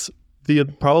 it's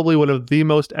probably one of the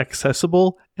most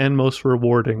accessible and most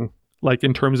rewarding, like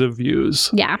in terms of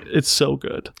views. Yeah. It's so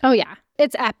good. Oh, yeah.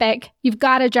 It's epic. You've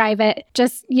got to drive it.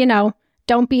 Just,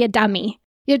 don't be a dummy.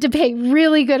 You have to pay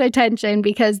really good attention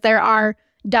because there are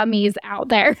dummies out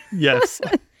there. Yes.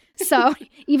 So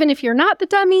even if you're not the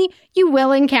dummy, you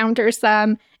will encounter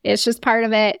some. It's just part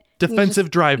of it. Defensive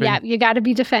driving. Yeah, you got to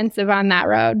be defensive on that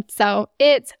road. So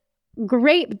it's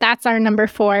great. That's our number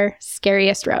 4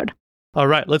 scariest road. All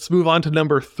right, let's move on to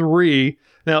number 3.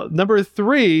 Now, number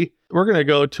 3, we're going to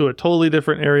go to a totally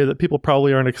different area that people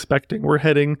probably aren't expecting. We're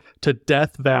heading to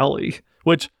Death Valley,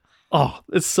 which,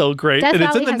 it's so great. Death and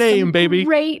Valley it's in the name, baby.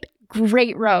 Great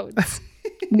roads.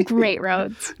 Great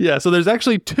roads. Yeah, so there's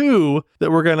actually 2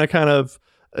 that we're going to kind of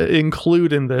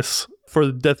include in this for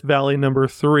Death Valley number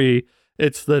 3.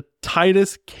 It's the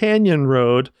Titus Canyon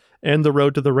Road and the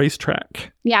road to the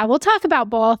racetrack. Yeah, we'll talk about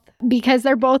both because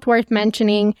they're both worth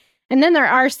mentioning. And then there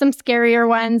are some scarier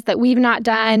ones that we've not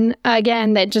done,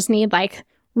 again, that just need like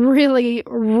really,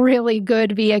 really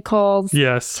good vehicles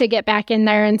to get back in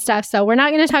there and stuff. So we're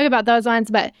not going to talk about those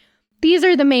ones, but these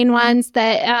are the main ones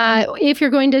that if you're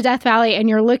going to Death Valley and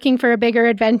you're looking for a bigger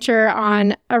adventure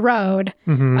on a road,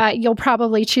 you'll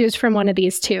probably choose from one of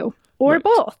these two or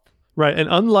both. Right. And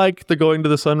unlike the Going to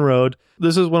the Sun Road,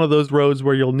 this is one of those roads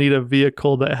where you'll need a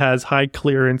vehicle that has high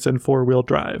clearance and four-wheel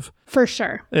drive. For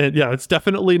sure. And yeah, it's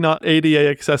definitely not ADA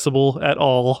accessible at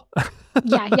all.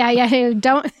 Yeah.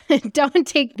 Don't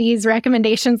take these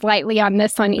recommendations lightly on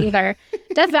this one either.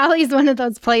 Death Valley is one of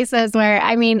those places where,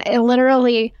 I mean, it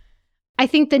literally, I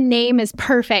think the name is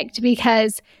perfect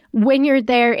because when you're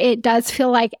there, it does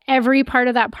feel like every part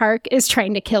of that park is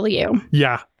trying to kill you.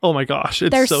 Yeah. Oh my gosh.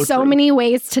 There's so many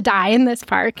ways to die in this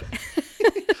park.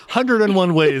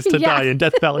 101 ways to die in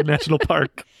Death Valley National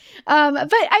Park. But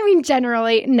I mean,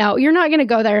 generally, no, you're not going to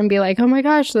go there and be like, oh my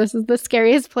gosh, this is the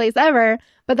scariest place ever.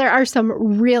 But there are some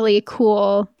really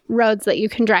cool roads that you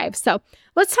can drive. So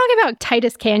let's talk about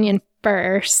Titus Canyon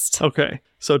first. Okay.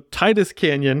 So Titus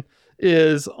Canyon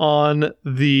is on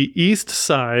the east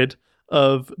side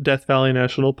of Death Valley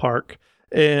National Park.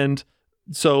 And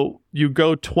so you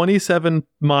go 27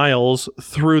 miles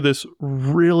through this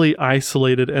really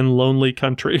isolated and lonely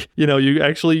country. You know,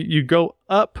 you go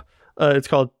up, it's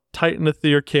called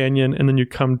Titanothere Canyon, and then you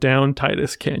come down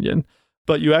Titus Canyon.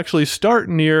 But you actually start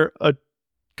near a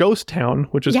ghost town,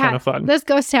 which is kind of fun. This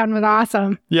ghost town was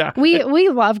awesome. Yeah. We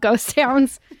love ghost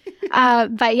towns.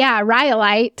 But yeah,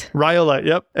 Rhyolite,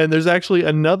 yep. And there's actually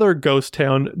another ghost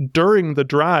town during the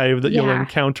drive that you'll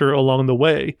encounter along the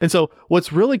way. And so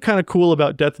what's really kind of cool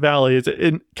about Death Valley is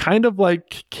it kind of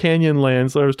like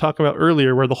Canyonlands that I was talking about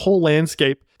earlier, where the whole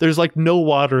landscape, there's like no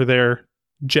water there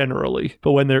generally.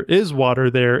 But when there is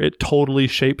water there, it totally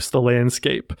shapes the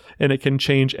landscape and it can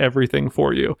change everything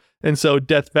for you. And so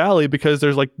Death Valley, because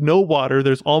there's like no water,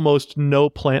 there's almost no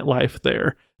plant life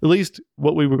there. At least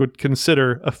what we would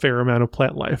consider a fair amount of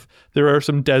plant life. There are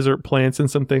some desert plants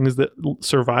and some things that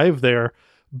survive there,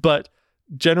 but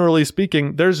generally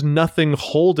speaking, there's nothing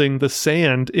holding the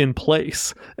sand in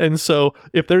place. And so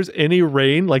if there's any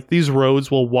rain, like these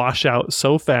roads will wash out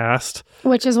so fast.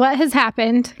 Which is what has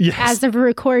happened as of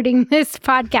recording this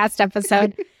podcast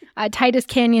episode. Titus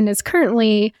Canyon is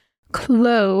currently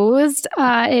closed.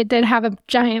 It did have a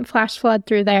giant flash flood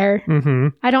through there.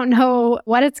 I don't know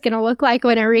what it's going to look like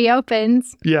when it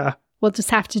reopens. Yeah. We'll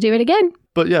just have to do it again.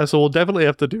 But yeah, so we'll definitely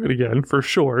have to do it again for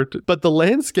sure. But the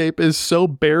landscape is so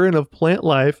barren of plant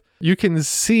life, you can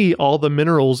see all the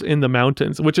minerals in the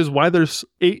mountains, which is why there's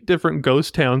 8 different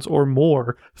ghost towns or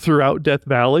more throughout Death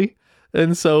Valley.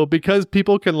 And so because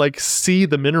people can like see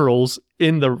the minerals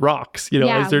in the rocks, you know,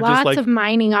 as they're just like lots of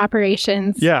mining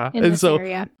operations. Yeah. In and this so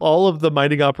area. All of the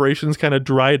mining operations kind of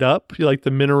dried up, like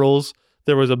the minerals,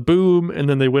 there was a boom and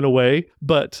then they went away.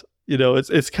 But you know,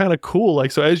 it's kind of cool.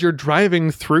 Like, so as you're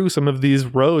driving through some of these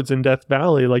roads in Death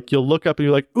Valley, like you'll look up and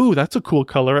you're like, ooh, that's a cool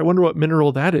color. I wonder what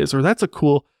mineral that is. Or that's a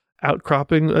cool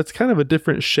outcropping. That's kind of a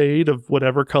different shade of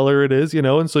whatever color it is, you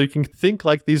know? And so you can think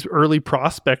like these early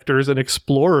prospectors and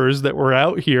explorers that were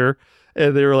out here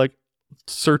and they were like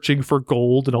searching for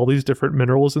gold and all these different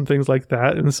minerals and things like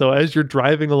that. And so as you're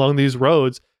driving along these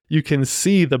roads, you can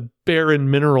see the barren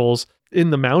minerals in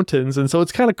the mountains. And so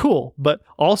it's kind of cool. But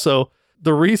also,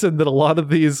 the reason that a lot of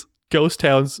these ghost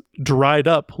towns dried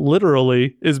up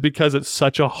literally is because it's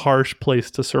such a harsh place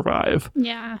to survive.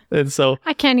 Yeah. And so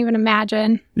I can't even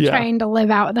imagine trying to live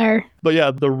out there. But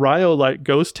yeah, the Rhyolite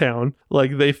ghost town,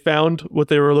 like they found what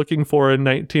they were looking for in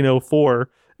 1904.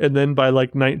 And then by like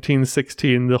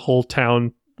 1916, the whole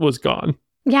town was gone.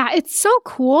 Yeah, it's so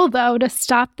cool though to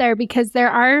stop there because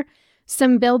there are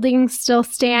some buildings still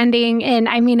standing. And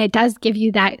I mean, it does give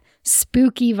you that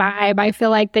spooky vibe. I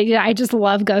feel like I just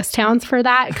love ghost towns for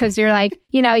that because you're like,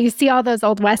 you know, you see all those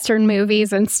old Western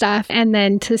movies and stuff. And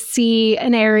then to see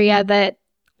an area that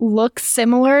looks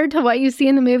similar to what you see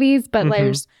in the movies, but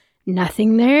there's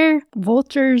nothing there.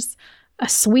 Vultures, a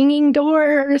swinging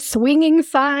door, a swinging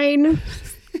sign.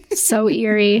 So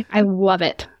eerie. I love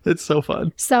it. It's so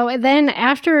fun. So then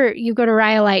after you go to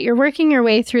Rhyolite, you're working your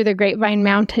way through the Grapevine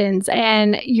Mountains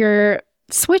and you're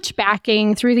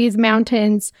switchbacking through these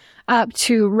mountains up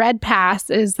to Red Pass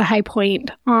is the high point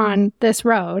on this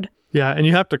road. Yeah, and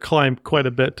you have to climb quite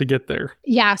a bit to get there.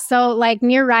 Yeah, so like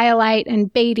near Rhyolite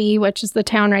and Beatty, which is the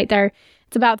town right there,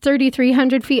 it's about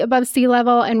 3,300 feet above sea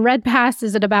level, and Red Pass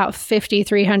is at about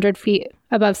 5,300 feet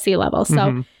above sea level.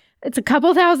 So it's a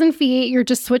couple thousand feet. You're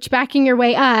just switchbacking your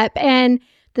way up, and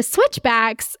the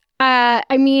switchbacks,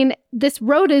 I mean, this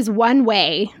road is one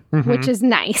way, which is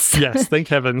nice. Yes, thank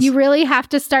heavens. You really have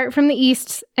to start from the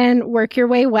east and work your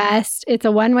way west. It's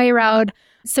a one-way road.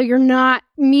 So you're not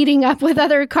meeting up with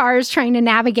other cars trying to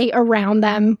navigate around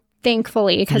them,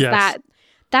 thankfully, because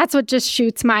that's what just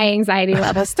shoots my anxiety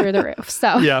levels through the roof.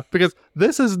 So yeah, because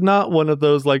this is not one of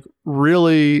those like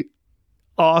really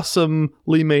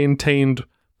awesomely maintained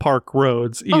park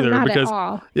roads either. Not because at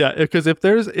all. Yeah, because if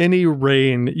there's any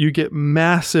rain, you get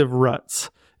massive ruts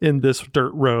in this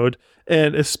dirt road.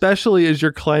 And especially as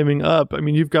you're climbing up, I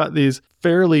mean, you've got these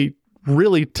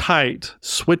really tight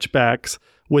switchbacks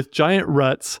with giant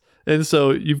ruts. And so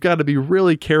you've got to be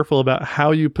really careful about how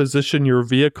you position your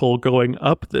vehicle going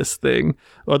up this thing.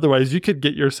 Otherwise, you could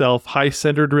get yourself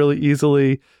high-centered really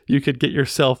easily. You could get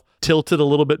yourself tilted a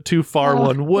little bit too far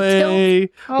one way.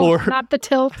 Or not the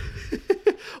tilt.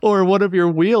 Or one of your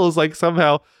wheels, like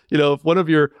somehow, if one of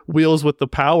your wheels with the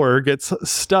power gets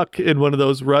stuck in one of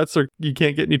those ruts or you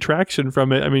can't get any traction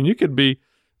from it, I mean,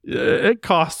 it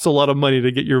costs a lot of money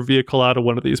to get your vehicle out of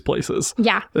one of these places.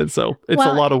 Yeah. And so it's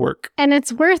a lot of work. And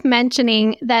it's worth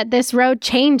mentioning that this road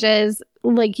changes,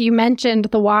 like you mentioned,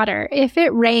 the water. If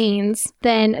it rains,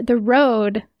 then the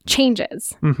road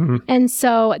changes. Mm-hmm. And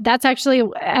so that's actually,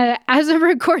 as of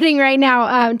recording right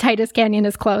now, Titus Canyon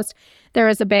is closed. There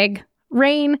was a big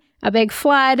rain, a big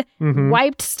flood,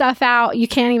 wiped stuff out. You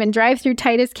can't even drive through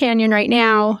Titus Canyon right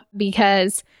now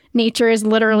because nature is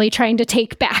literally trying to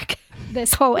take back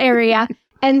this whole area.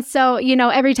 And so,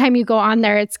 every time you go on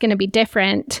there, it's going to be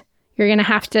different. You're going to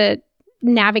have to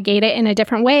navigate it in a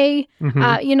different way.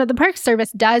 The Park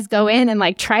Service does go in and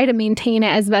like try to maintain it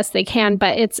as best they can,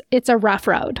 but it's a rough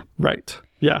road. Right.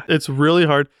 Yeah. It's really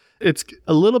hard. It's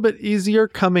a little bit easier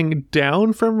coming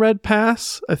down from Red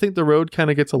Pass. I think the road kind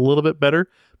of gets a little bit better,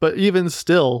 but even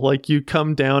still, like you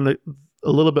come down a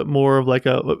little bit more of like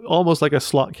almost like a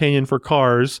slot canyon for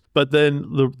cars, but then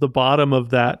the bottom of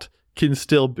that can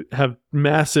still have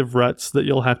massive ruts that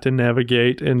you'll have to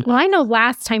navigate. And well, I know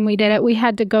last time we did it, we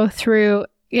had to go through,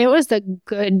 it was a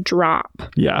good drop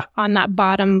on that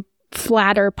bottom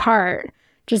flatter part,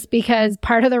 just because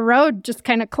part of the road just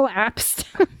kind of collapsed,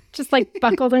 just like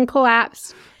buckled and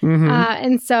collapsed.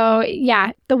 And so,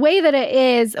 the way that it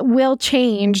is will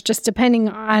change just depending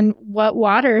on what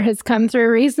water has come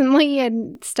through recently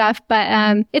and stuff.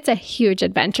 But it's a huge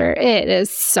adventure. It is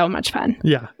so much fun.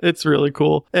 Yeah, it's really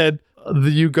cool. And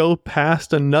you go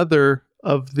past another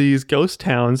of these ghost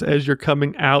towns as you're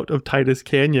coming out of Titus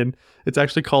Canyon. It's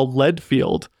actually called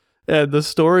Leadfield. And the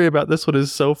story about this one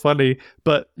is so funny,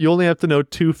 but you only have to know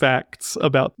 2 facts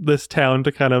about this town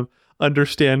to kind of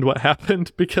understand what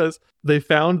happened, because they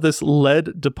found this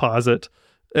lead deposit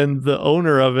and the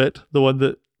owner of it, the one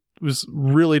that was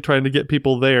really trying to get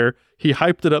people there, he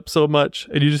hyped it up so much.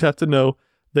 And you just have to know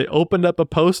they opened up a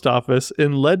post office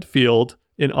in Leadfield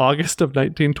in August of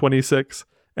 1926,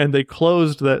 and they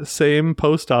closed that same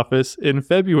post office in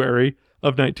February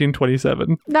of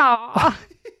 1927. No.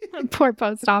 Poor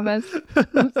post office.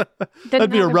 That'd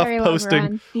be a rough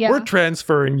posting. Yeah. We're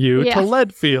transferring you to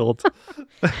Leadfield.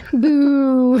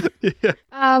 Boo.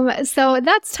 So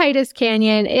that's Titus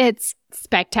Canyon. It's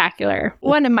spectacular.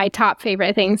 One of my top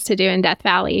favorite things to do in Death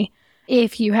Valley,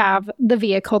 if you have the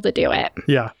vehicle to do it.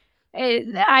 Yeah.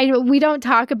 We don't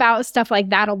talk about stuff like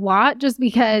that a lot just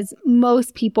because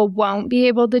most people won't be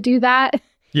able to do that.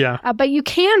 Yeah. But you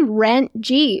can rent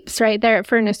Jeeps right there at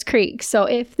Furnace Creek. So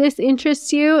if this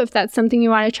interests you, if that's something you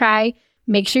want to try,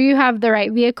 make sure you have the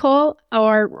right vehicle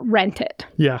or rent it.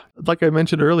 Yeah. Like I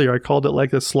mentioned earlier, I called it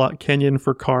like a slot canyon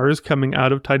for cars coming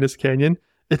out of Titus Canyon.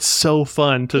 It's so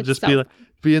fun to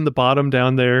be in the bottom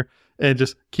down there and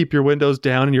just keep your windows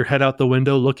down and your head out the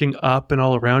window looking up and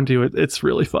all around you. It's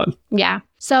really fun. Yeah.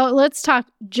 So let's talk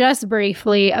just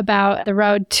briefly about the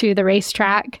road to the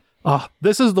racetrack. Oh,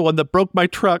 this is the one that broke my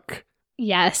truck.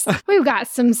 Yes. We've got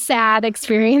some sad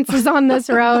experiences on this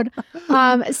road.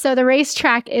 So the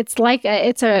racetrack, it's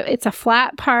a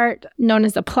flat part known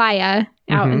as a playa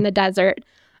out in the desert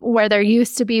where there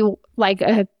used to be like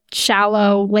a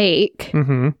shallow lake,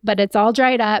 but it's all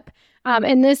dried up.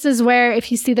 And this is where,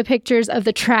 if you see the pictures of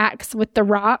the tracks with the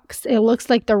rocks, it looks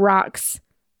like the rocks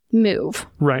move.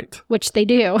 Right. Which they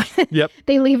do. Yep.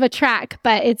 They leave a track,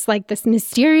 but it's like this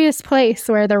mysterious place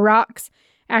where the rocks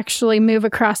actually move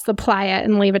across the playa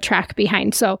and leave a track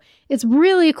behind. So it's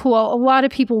really cool. A lot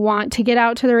of people want to get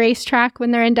out to the racetrack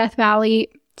when they're in Death Valley.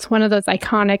 It's one of those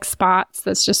iconic spots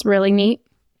that's just really neat.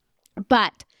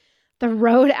 But the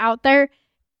road out there,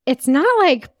 it's not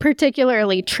like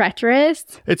particularly treacherous.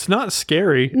 It's not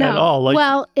scary at all.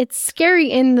 Well, it's scary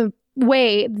in the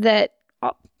way that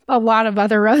a lot of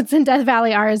other roads in Death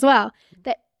Valley are as well.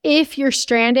 That if you're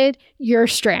stranded, you're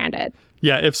stranded.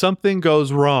 Yeah, if something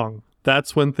goes wrong,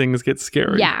 that's when things get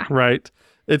scary. Yeah. Right?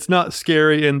 It's not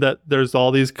scary in that there's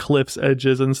all these cliffs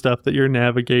edges and stuff that you're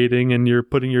navigating and you're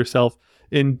putting yourself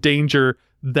in danger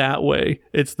that way.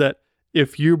 It's that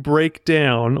if you break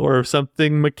down or if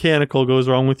something mechanical goes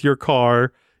wrong with your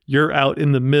car, you're out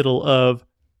in the middle of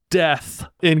death,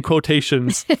 in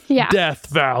quotations, Yeah. Death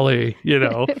Valley,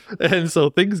 and so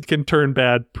things can turn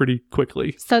bad pretty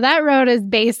quickly. So that road is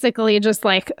basically just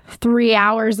like 3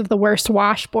 hours of the worst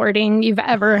washboarding you've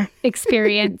ever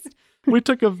experienced. We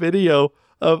took a video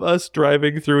of us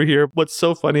driving through here. What's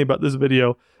so funny about this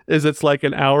video is it's like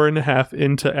an hour and a half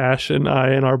into Ash and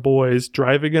I and our boys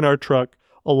driving in our truck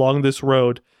along this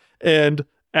road. And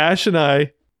Ash and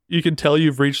I, you can tell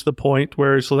you've reached the point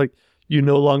where it's like, you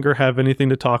no longer have anything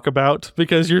to talk about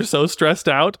because you're so stressed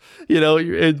out.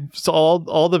 It's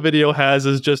all the video has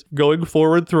is just going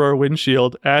forward through our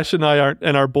windshield. Ash and I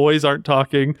and our boys aren't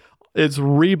talking. It's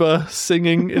Reba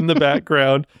singing in the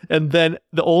background. And then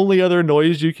the only other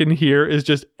noise you can hear is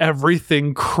just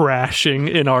everything crashing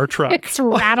in our truck. It's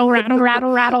rattle, rattle,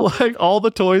 rattle, rattle. Like all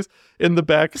the toys in the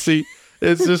back seat.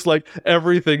 It's just like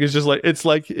everything is just like, it's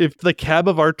like if the cab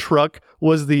of our truck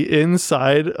was the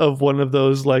inside of one of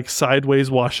those like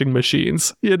sideways washing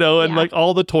machines, and like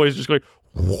all the toys just going,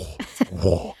 whoa,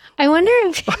 whoa. I wonder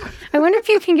if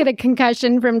you can get a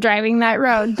concussion from driving that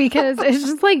road because it's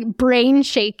just like brain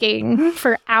shaking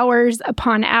for hours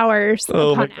upon hours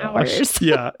upon hours.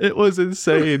 Yeah, it was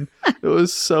insane. It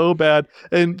was so bad.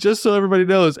 And just so everybody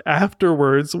knows,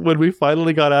 afterwards, when we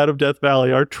finally got out of Death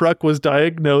Valley, our truck was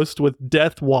diagnosed with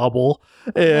death wobble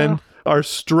and our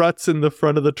struts in the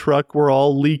front of the truck were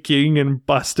all leaking and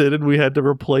busted, and we had to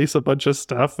replace a bunch of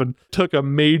stuff and took a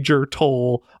major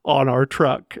toll on our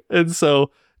truck. And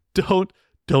so don't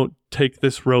take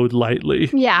this road lightly.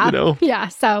 Yeah. Yeah.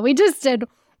 So we just did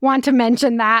want to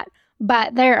mention that,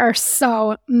 but there are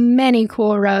so many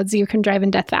cool roads you can drive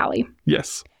in Death Valley.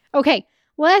 Yes. Okay.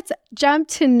 Let's jump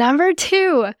to number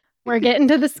 2. We're getting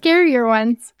to the scarier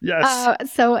ones.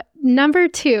 Yes. So number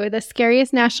 2, the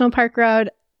scariest national park road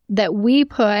that we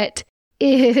put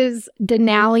is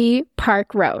Denali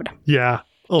Park Road. Yeah.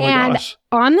 Oh my gosh.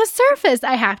 On the surface,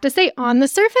 I have to say,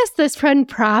 this run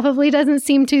probably doesn't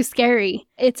seem too scary.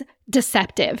 It's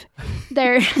deceptive.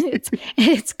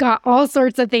 It's got all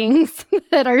sorts of things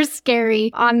that are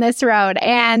scary on this road.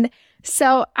 And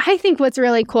so I think what's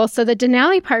really cool, so the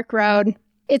Denali Park Road,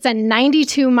 it's a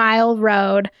 92-mile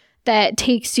road that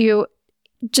takes you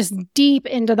just deep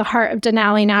into the heart of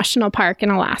Denali National Park in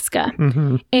Alaska.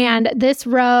 Mm-hmm. And this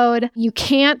road, you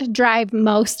can't drive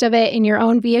most of it in your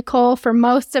own vehicle. For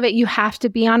most of it, you have to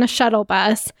be on a shuttle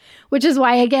bus, which is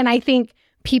why, again, I think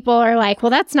people are like,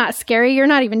 well, that's not scary. You're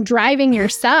not even driving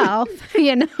yourself.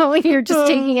 You're just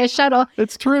taking a shuttle.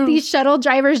 It's true. These shuttle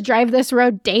drivers drive this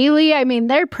road daily. I mean,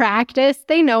 they're practiced.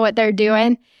 They know what they're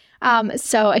doing.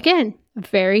 So again,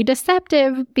 very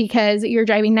deceptive because you're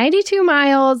driving 92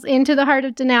 miles into the heart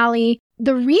of Denali.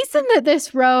 The reason that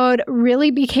this road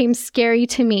really became scary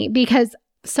to me because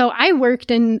I worked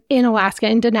in Alaska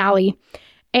in Denali.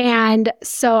 And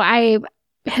so I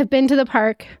have been to the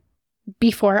park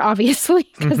before, obviously,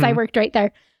 because I worked right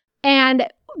there. And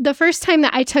the first time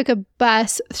that I took a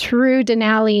bus through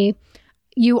Denali,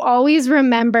 you always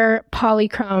remember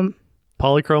Polychrome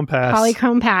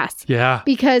Pass. Yeah.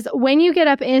 Because when you get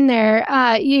up in there,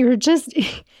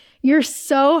 you're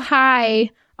so high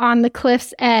on the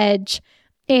cliff's edge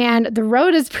and the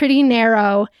road is pretty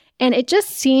narrow and it just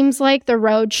seems like the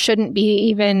road shouldn't be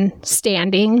even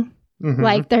standing. Mm-hmm.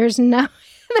 Like there's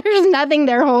nothing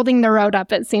there holding the road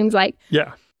up, it seems like.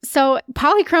 Yeah. So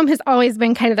Polychrome has always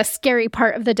been kind of the scary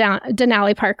part of the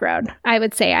Denali Park Road, I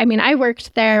would say. I mean, I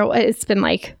worked there. It's been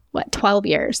 12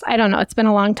 years? I don't know. It's been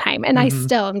a long time. And I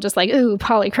still am just like, ooh,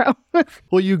 Polychrome.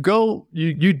 Well, you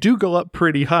do go up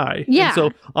pretty high. Yeah. And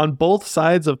so on both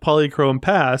sides of Polychrome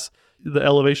Pass, the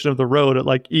elevation of the road at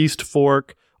like East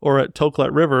Fork or at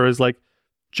Toklat River is like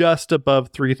just above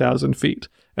 3,000 feet.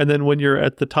 And then when you're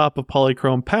at the top of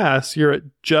Polychrome Pass, you're at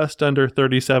just under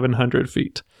 3,700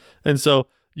 feet. And so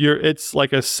it's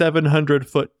like a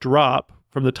 700-foot drop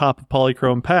from the top of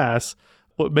Polychrome Pass.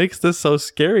 What makes this so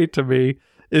scary to me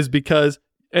is because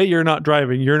A, you're not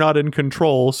driving, you're not in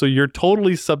control, so you're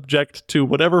totally subject to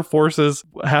whatever forces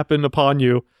happen upon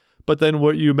you. But then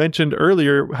what you mentioned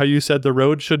earlier, how you said the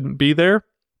road shouldn't be there.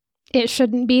 It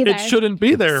shouldn't be there. It shouldn't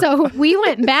be there. So we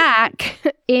went back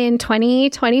in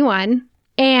 2021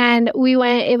 and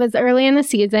it was early in the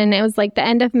season. It was like the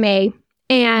end of May.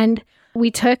 And we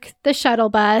took the shuttle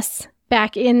bus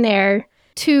back in there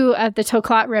to the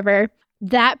Toklat River.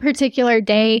 That particular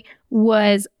day,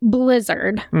 was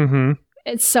blizzard.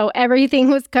 So everything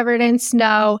was covered in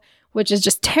snow, which is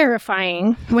just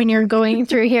terrifying when you're going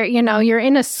through here. You know, you're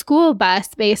in a school bus,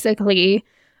 basically,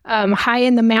 high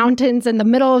in the mountains in the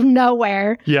middle of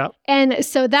nowhere. Yeah. And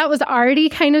so that was already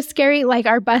kind of scary. Like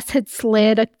our bus had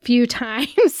slid a few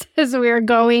times as we were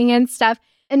going and stuff.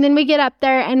 And then we get up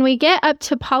there and we get up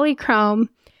to Polychrome,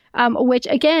 which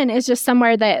again is just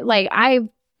somewhere that like I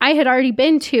had already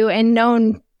been to and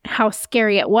known how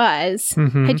scary it was.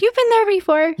 Had you been there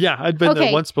before? Yeah, I'd been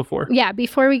there once before. Yeah,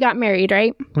 before we got married,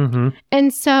 right?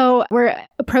 And so we're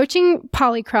approaching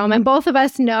Polychrome, and both of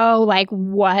us know like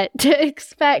what to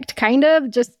expect, kind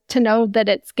of, just to know that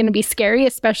it's going to be scary,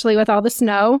 especially with all the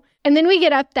snow. And then we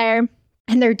get up there,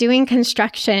 and they're doing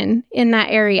construction in that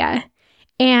area.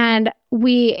 And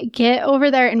we get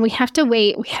over there, and we have to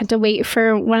wait. We had to wait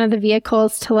for one of the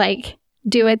vehicles to like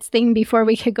do its thing before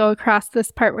we could go across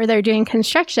this part where they're doing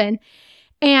construction.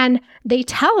 And they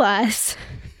tell us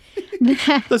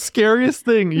that the scariest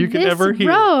thing you can ever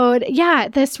hear.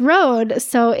 This road,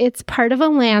 so it's part of a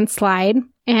landslide,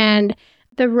 and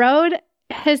the road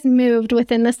has moved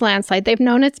within this landslide. They've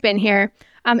known it's been here.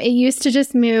 It used to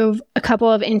just move a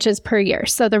couple of inches per year.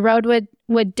 So the road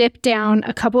would dip down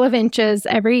a couple of inches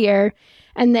every year.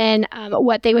 And then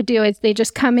what they would do is they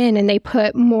just come in and they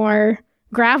put more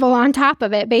gravel on top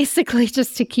of it, basically,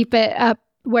 just to keep it up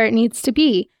where it needs to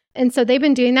be. And so they've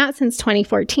been doing that since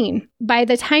 2014. By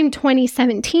the time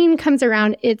 2017 comes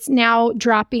around, it's now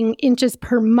dropping inches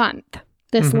per month,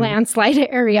 this landslide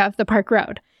area of the park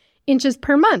road. Inches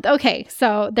per month. Okay,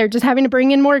 so they're just having to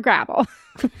bring in more gravel.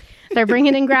 They're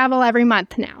bringing in gravel every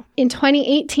month now. In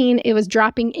 2018, it was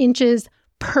dropping inches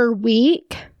per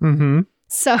week.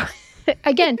 So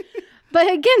again,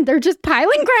 they're just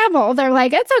piling gravel. They're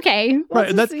like, it's okay.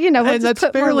 Right. That's, and that's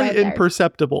fairly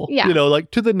imperceptible. Yeah. You know,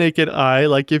 like to the naked eye,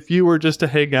 like if you were just to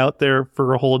hang out there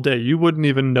for a whole day, you wouldn't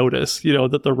even notice, you know,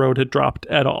 that the road had dropped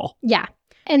at all. Yeah.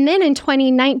 And then in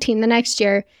 2019, the next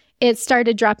year, it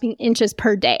started dropping inches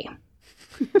per day.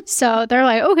 So they're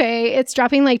like, okay, it's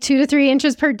dropping like 2 to 3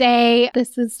 inches per day.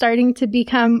 This is starting to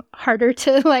become harder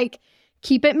to like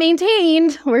keep it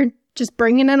maintained. We're just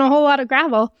bringing in a whole lot of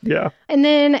gravel. Yeah. And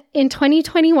then in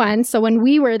 2021, so when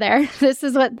we were there, this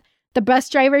is what the bus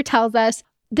driver tells us.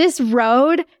 This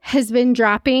road has been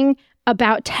dropping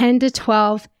about 10 to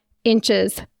 12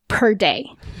 inches per day.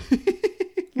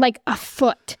 Like a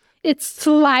foot. It's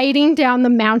sliding down the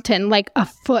mountain like a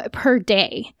foot per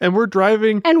day. And we're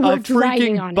driving a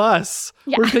freaking bus.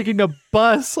 Yeah. We're taking a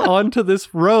bus onto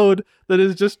this road that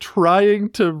is just trying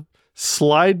to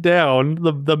slide down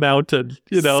the mountain,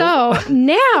 you know? So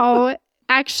now,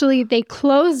 actually, they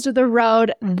closed the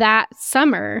road that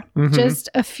summer, just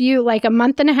a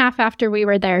month and a half after we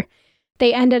were there.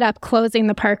 They ended up closing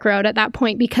the park road at that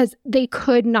point because they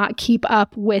could not keep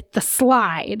up with the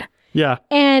slide. Yeah.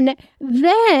 And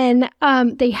then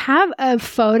they have a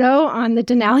photo on the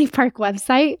Denali Park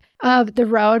website of the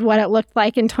road, what it looked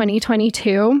like in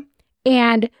 2022.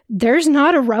 And there's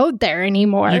not a road there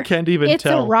anymore. You can't even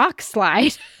tell. It's a rock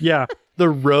slide. Yeah. The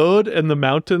road and the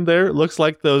mountain there looks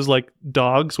like those like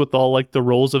dogs with all like the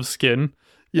rolls of skin.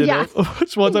 You know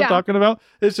which ones I'm talking about?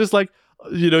 It's just like,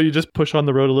 you know, you just push on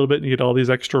the road a little bit and you get all these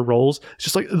extra rolls. It's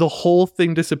just like the whole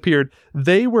thing disappeared.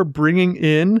 They were bringing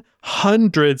in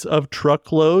hundreds of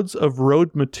truckloads of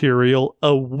road material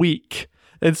a week.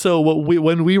 And so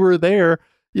when we were there,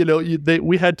 you know,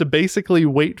 we had to basically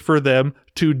wait for them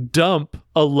to dump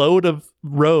a load of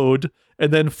road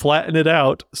and then flatten it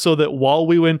out so that while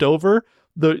we went over,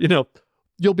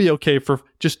 you'll be okay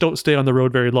just don't stay on the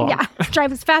road very long. Yeah,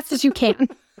 drive as fast as you can.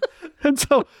 And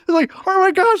so it's like, oh my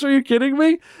gosh, are you kidding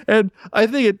me? And I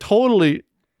think it totally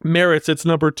merits its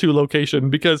number 2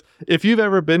 location, because if you've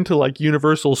ever been to like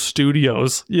Universal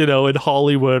Studios, you know, in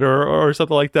Hollywood or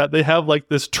something like that, they have like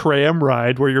this tram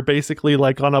ride where you're basically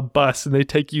like on a bus and they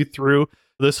take you through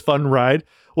this fun ride.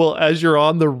 Well, as you're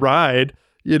on the ride,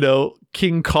 you know,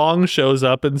 King Kong shows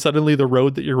up and suddenly the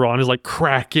road that you're on is like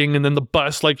cracking, and then the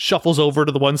bus like shuffles over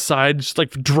to the one side, just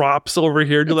like drops over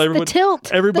here. The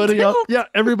tilt. Everybody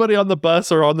on the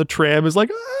bus or on the tram is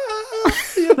like,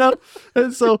 you know?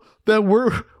 And so then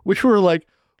we're like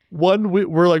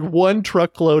one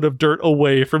truckload of dirt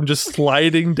away from just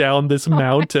sliding down this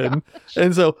mountain.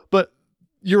 And so, but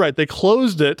you're right, they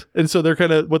closed it. And so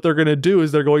what they're going to do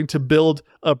is they're going to build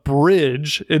a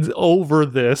bridge over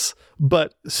this.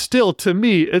 But still, to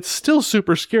me, it's still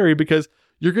super scary because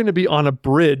you're going to be on a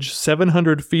bridge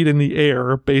 700 feet in the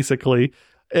air, basically.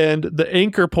 And the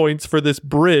anchor points for this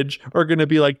bridge are going to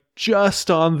be like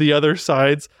just on the other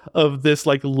sides of this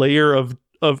like layer of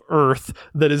of earth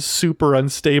that is super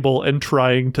unstable and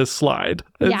trying to slide.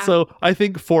 And so I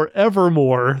think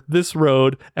forevermore, this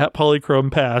road at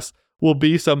Polychrome Pass will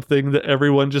be something that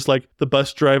everyone, just like the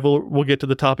bus driver will get to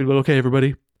the top and go, okay,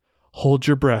 everybody, hold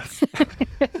your breath.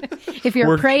 If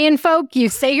you're praying folk, you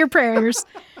say your prayers.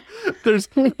 There's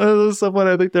someone,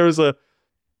 I think there was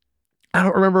I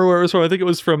don't remember where it was from. I think it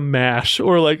was from MASH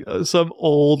or like some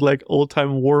old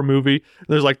time war movie.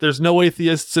 There's no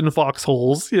atheists in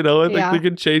foxholes, I think we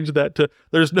can change that to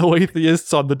there's no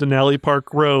atheists on the Denali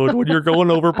Park Road when you're going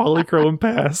over Polychrome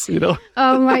Pass,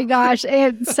 Oh my gosh.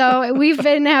 So we've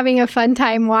been having a fun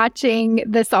time watching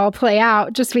this all play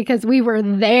out just because we were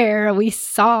there. We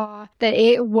saw that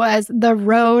the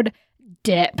road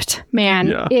dipped, man.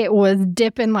 Yeah. It was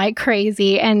dipping like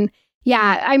crazy. And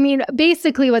yeah, I mean,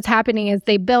 basically what's happening is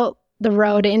they built the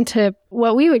road into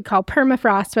what we would call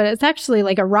permafrost, but it's actually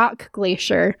like a rock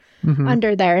glacier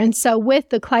under there. And so with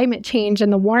the climate change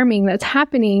and the warming that's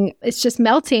happening, it's just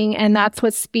melting, and that's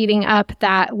what's speeding up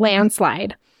that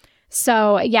landslide.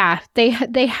 So yeah, they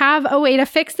have a way to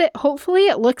fix it. Hopefully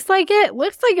it looks like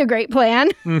a great plan.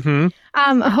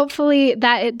 Hopefully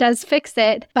that it does fix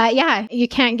it. But yeah, you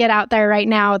can't get out there right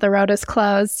now. The road is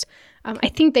closed. I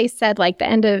think they said like the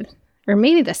end of, or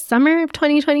maybe the summer of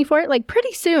 2024, like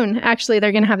pretty soon, actually,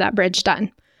 they're going to have that bridge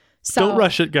done. So don't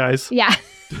rush it, guys. Yeah.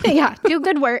 Yeah. Do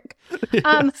good work.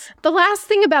 Yes. The last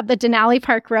thing about the Denali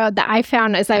Park Road that I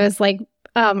found as I was like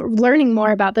learning more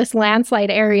about this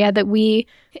landslide area that we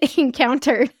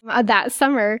encountered that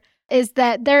summer is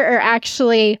that there are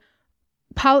actually,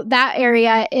 that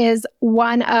area is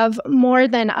one of more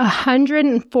than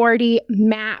 140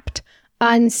 mapped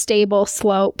unstable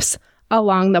slopes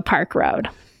along the park road.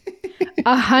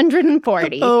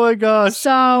 140. Oh my gosh.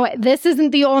 So this isn't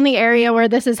the only area where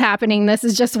this is happening. This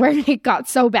is just where it got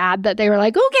so bad that they were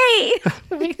like, okay,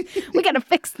 we got to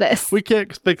fix this. We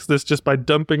can't fix this just by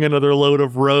dumping another load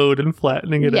of road and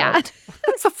flattening it out.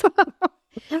 So,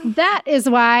 that is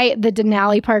why the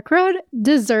Denali Park Road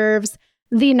deserves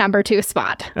the number 2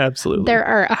 spot. Absolutely. There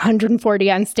are 140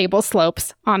 unstable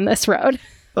slopes on this road.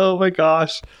 Oh my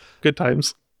gosh. Good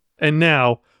times. And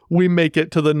now we make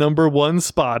it to the number 1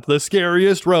 spot, the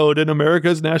scariest road in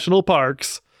America's national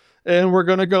parks. And we're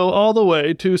going to go all the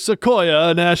way to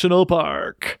Sequoia National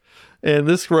Park. And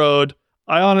this road,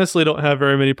 I honestly don't have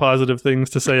very many positive things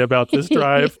to say about this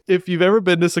drive. If you've ever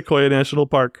been to Sequoia National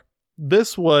Park,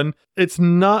 this one, it's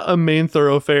not a main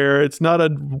thoroughfare. It's not a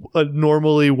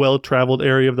normally well-traveled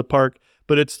area of the park,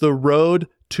 but it's the road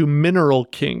to Mineral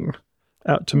King.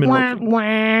 Out to Mineral King.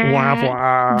 Wah,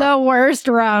 wah. The worst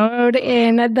road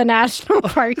in the national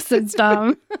park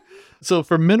system. So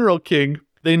for Mineral King,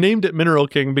 they named it Mineral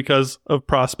King because of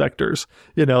prospectors,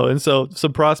 and so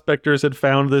some prospectors had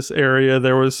found this area.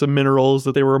 There was some minerals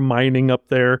that they were mining up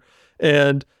there,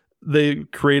 and they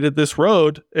created this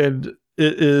road, and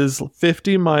it is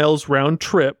 50 miles round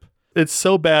trip. It's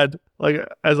so bad. Like,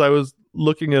 as I was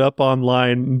looking it up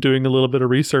online and doing a little bit of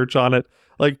research on it,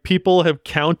 like, people have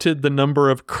counted the number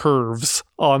of curves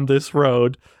on this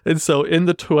road. And so in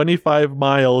the 25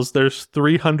 miles, there's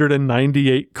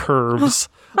 398 curves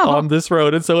on this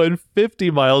road. And so in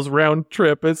 50 miles round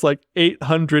trip, it's like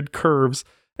 800 curves.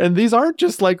 And these aren't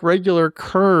just like regular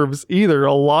curves either.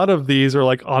 A lot of these are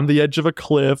like on the edge of a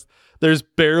cliff. There's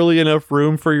barely enough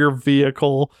room for your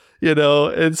vehicle,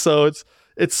 and so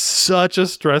it's such a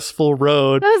stressful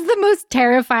road. That was the most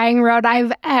terrifying road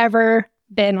I've ever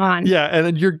been on. Yeah,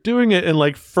 and you're doing it in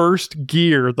like first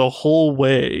gear the whole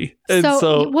way. And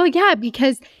well, yeah,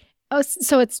 because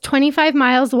so it's 25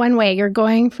 miles one way. You're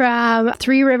going from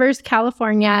Three Rivers,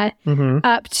 California,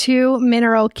 up to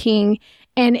Mineral King,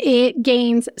 and it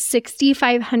gains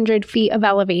 6,500 feet of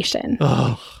elevation.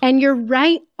 Oh. And you're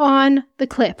right on the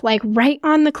cliff, like right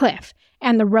on the cliff.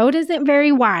 And the road isn't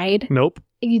very wide. Nope.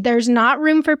 There's not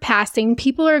room for passing.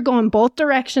 People are going both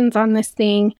directions on this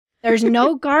thing. There's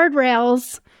no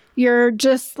guardrails. You're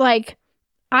just like,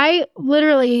 I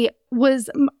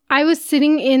was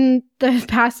sitting in the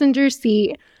passenger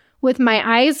seat with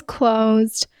my eyes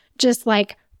closed, just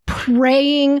like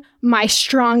praying my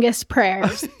strongest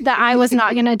prayers that I was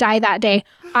not going to die that day.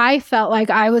 I felt like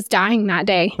I was dying that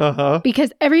day.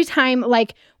 Because every time,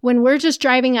 like when we're just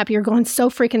driving up, you're going so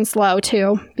freaking slow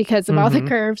too because of all the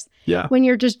curves. Yeah. When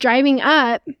you're just driving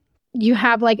up, you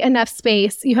have like enough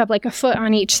space. You have like a foot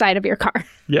on each side of your car.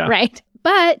 Yeah. Right.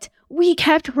 But we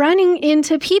kept running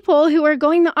into people who are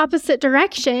going the opposite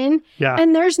direction. Yeah.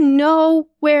 And there's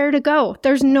nowhere to go.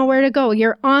 There's nowhere to go.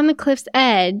 You're on the cliff's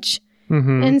edge.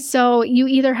 And so you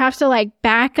either have to like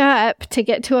back up to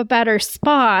get to a better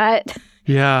spot.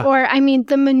 Yeah. Or, I mean,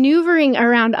 the maneuvering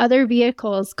around other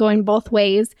vehicles going both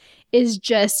ways is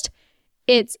just,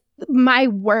 it's my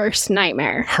worst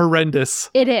nightmare. Horrendous.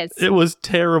 It is. It was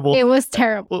terrible. It was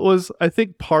terrible. What was, I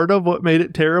think, part of what made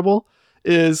it terrible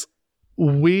is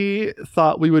we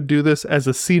thought we would do this as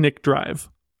a scenic drive.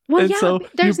 Well, And yeah, so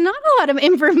there's not a lot of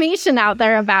information out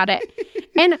there about it.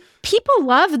 And people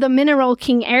love the Mineral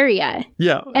King area.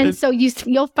 Yeah. And so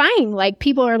you'll find like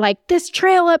people are like, this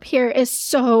trail up here is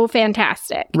so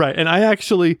fantastic. Right. And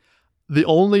the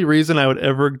only reason I would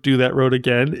ever do that road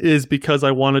again is because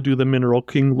I want to do the Mineral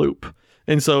King loop.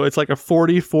 And so it's like a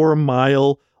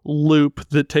 44-mile loop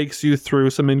that takes you through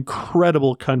some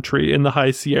incredible country in the High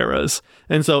Sierras.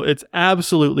 And so it's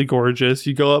absolutely gorgeous.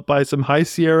 You go up by some High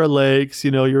Sierra lakes,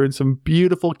 you're in some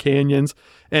beautiful canyons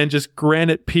and just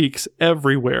granite peaks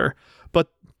everywhere. But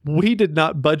we did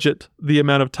not budget the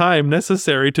amount of time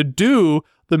necessary to do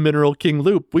the Mineral King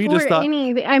loop. We just thought,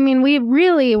 we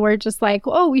really were just like,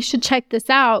 oh, we should check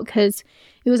this out because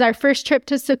it was our first trip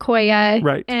to Sequoia.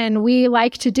 Right. And we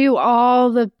like to do all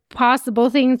the possible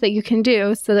things that you can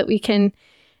do so that we can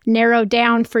narrow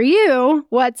down for you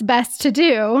what's best to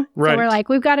do. Right. So we're like,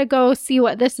 we've got to go see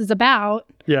what this is about.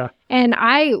 Yeah. And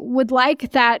I would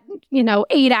like that,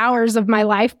 8 hours of my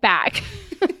life back.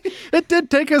 It did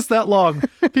take us that long.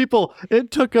 People,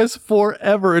 it took us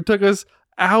forever. It took us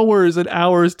hours and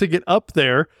hours to get up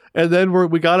there. And then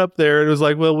we got up there and it was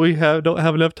like, well, we don't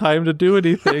have enough time to do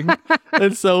anything.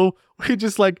 And so we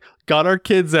just got our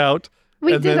kids out.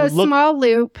 We did a small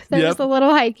loop. There's a little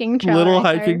hiking trail.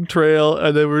 Trail.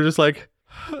 And then we're just like,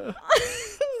 I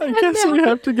guess we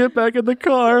have to get back in the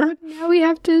car. Now we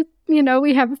have to,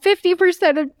 we have a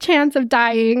 50% of chance of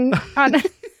dying on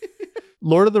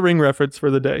Lord of the Ring reference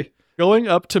for the day. Going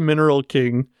up to Mineral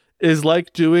King is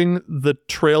like doing the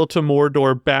trail to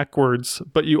Mordor backwards,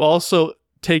 but you also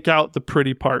take out the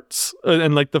pretty parts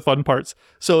and like the fun parts.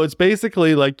 So it's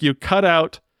basically like you cut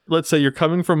out, let's say you're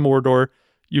coming from Mordor,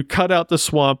 you cut out the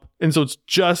swamp, and so it's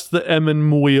just the Emyn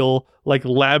Muil, like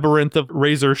labyrinth of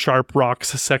razor sharp rocks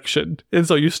section. And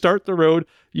so you start the road,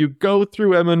 you go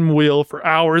through Emyn Muil for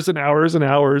hours and hours and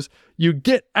hours. You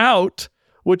get out,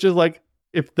 which is like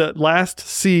if the last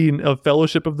scene of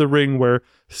Fellowship of the Ring where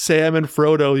Sam and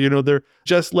Frodo, they're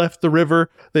just left the river,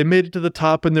 they made it to the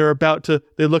top and they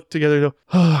look together and go,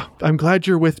 oh, I'm glad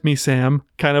you're with me, Sam,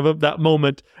 kind of that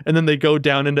moment. And then they go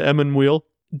down into Emyn Muil.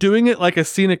 Doing it like a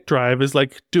scenic drive is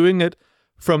like doing it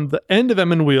from the end of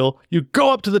Emyn Muil. You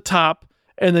go up to the top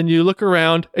and then you look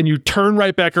around and you turn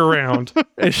right back around.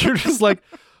 And you're just like,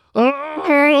 oh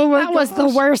my That was the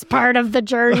worst part of the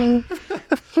journey.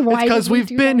 Because we've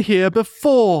been here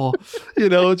before.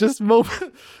 It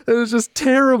was just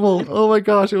terrible. Oh my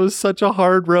gosh, it was such a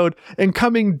hard road. And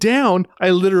coming down, I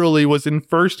literally was in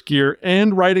first gear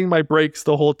and riding my brakes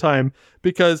the whole time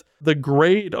because the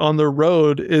grade on the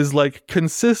road is like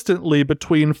consistently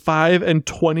between 5 and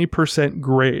 20%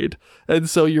 grade. And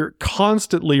so you're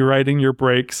constantly riding your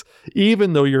brakes,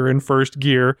 even though you're in first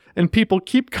gear, and people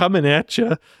keep coming at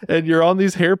you, and you're on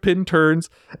these hairpin turns.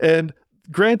 And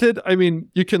granted,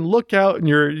 you can look out and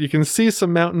you can see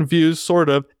some mountain views, sort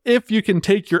of, if you can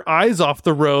take your eyes off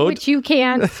the road. Which you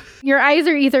can't. Your eyes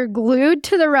are either glued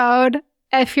to the road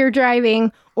if you're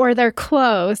driving, or they're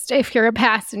closed if you're a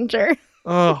passenger.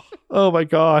 Oh my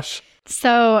gosh.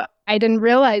 So I didn't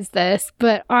realize this,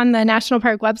 but on the National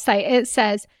Park website, it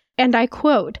says, and I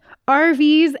quote,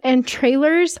 RVs and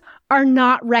trailers are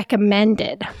not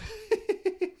recommended.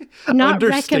 Not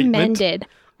recommended.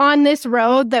 On this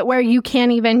road where you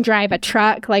can't even drive a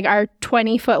truck, like our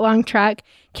 20-foot long truck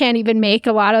can't even make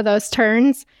a lot of those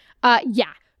turns.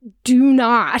 Do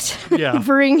not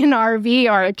bring an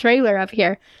RV or a trailer up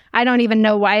here. I don't even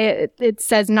know why it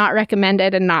says not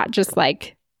recommended and not just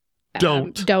like,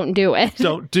 don't do it.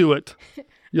 Don't do it.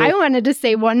 I wanted to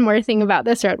say one more thing about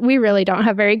this road. We really don't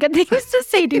have very good things to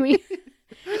say, do we?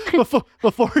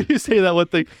 Before you say that one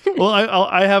thing, well,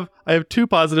 I have two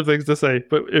positive things to say,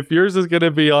 but if yours is going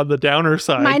to be on the downer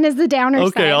side. Mine is the downer side.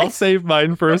 Okay, I'll save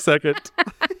mine for a second.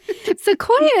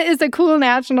 Sequoia is a cool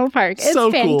national park. It's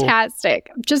so fantastic.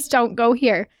 Cool. Just don't go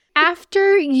here.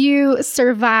 After you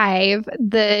survive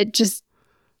the just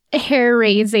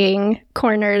hair-raising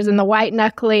corners and the white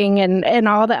knuckling and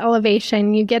all the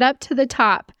elevation, you get up to the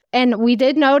top. And we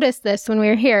did notice this when we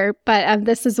were here, but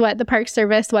this is what the Park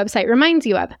Service website reminds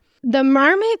you of. The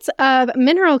marmots of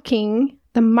Mineral King,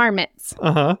 the marmots,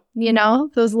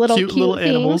 those little cute little things.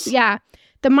 Animals. Yeah.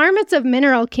 The marmots of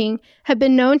Mineral King have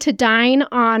been known to dine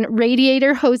on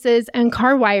radiator hoses and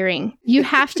car wiring. You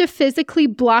have to physically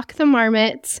block the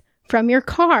marmots from your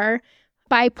car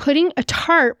by putting a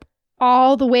tarp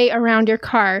all the way around your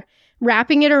car,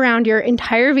 wrapping it around your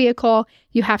entire vehicle.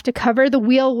 You have to cover the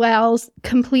wheel wells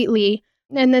completely.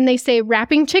 And then they say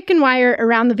wrapping chicken wire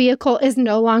around the vehicle is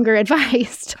no longer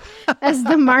advised as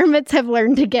the marmots have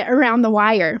learned to get around the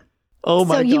wire. Oh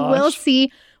my gosh. So you will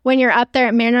see when you're up there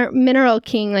at Mineral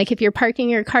King, like if you're parking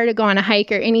your car to go on a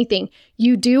hike or anything,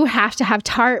 you do have to have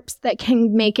tarps that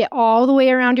can make it all the way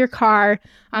around your car.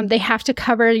 They have to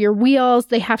cover your wheels.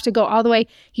 They have to go all the way.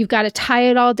 You've got to tie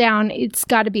it all down. It's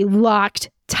got to be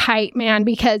locked tight, man,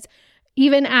 because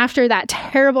even after that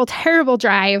terrible, terrible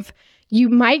drive, you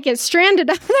might get stranded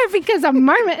up there because a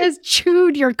marmot has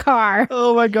chewed your car.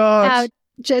 Oh my gosh.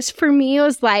 Just for me, it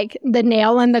was like the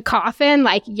nail in the coffin.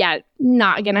 Like, yeah,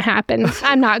 not going to happen.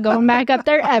 I'm not going back up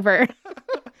there ever.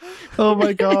 Oh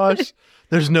my gosh.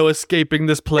 There's no escaping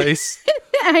this place.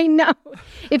 I know.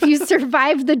 If you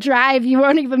survive the drive, you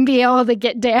won't even be able to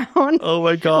get down. Oh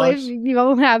my gosh.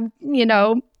 You'll have,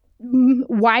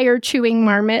 wire chewing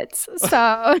marmots. So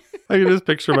I can just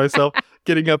picture myself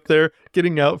getting up there,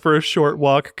 getting out for a short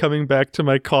walk, coming back to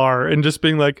my car and just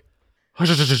being like,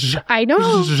 I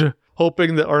know.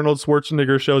 Hoping that Arnold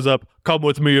Schwarzenegger shows up. Come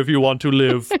with me if you want to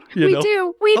live. We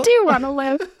do want to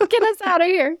live. Get us out of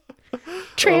here.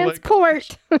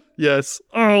 Transport. Yes.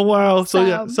 Oh, wow. So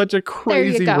yeah, such a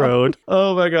crazy road.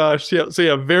 Oh my gosh. Yeah. So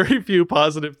yeah, very few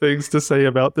positive things to say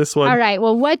about this one. All right.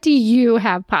 Well, what do you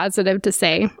have positive to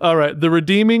say? All right. The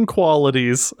redeeming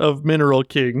qualities of Mineral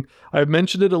King, I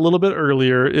mentioned it a little bit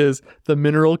earlier, is the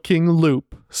Mineral King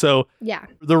loop. So yeah,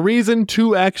 the reason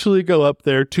to actually go up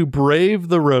there, to brave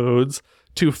the roads,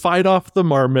 to fight off the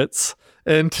marmots,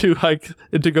 and to hike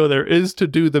and to go there is to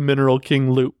do the Mineral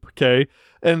King loop. Okay.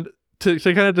 And to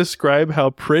kind of describe how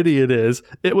pretty it is,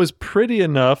 it was pretty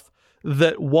enough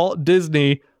that Walt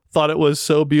Disney thought it was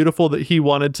so beautiful that he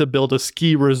wanted to build a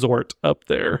ski resort up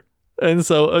there. And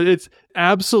so it's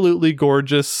absolutely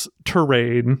gorgeous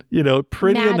terrain,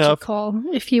 pretty magical,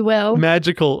 enough. If you will.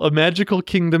 A magical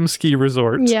kingdom ski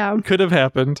resort. Yeah. Could have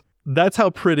happened. That's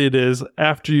how pretty it is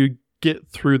after you get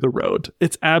through the road.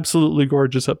 It's absolutely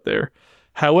gorgeous up there.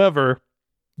 However,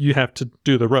 you have to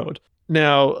do the road.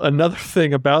 Now, another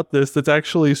thing about this that's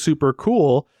actually super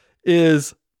cool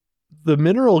is the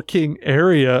Mineral King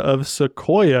area of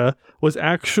Sequoia was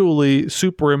actually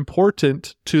super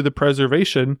important to the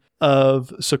preservation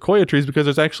of sequoia trees because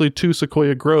there's actually 2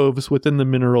 sequoia groves within the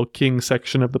Mineral King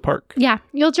section of the park. Yeah,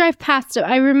 you'll drive past it.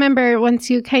 I remember once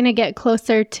you kind of get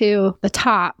closer to the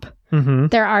top,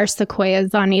 there are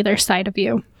sequoias on either side of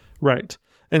you. Right.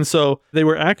 And so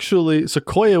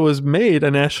Sequoia was made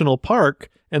a national park,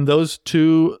 and those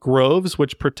 2 groves,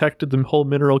 which protected the whole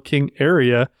Mineral King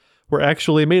area, were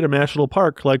actually made a national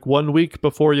park like 1 week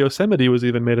before Yosemite was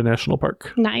even made a national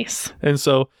park. Nice. And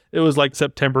so it was like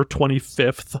September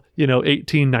 25th,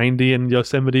 1890, and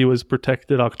Yosemite was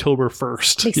protected October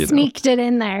 1st. They sneaked it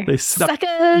in there. They suckers.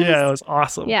 Yeah, it was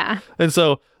awesome. Yeah. And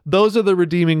so those are the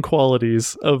redeeming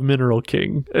qualities of Mineral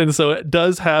King. And so it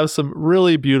does have some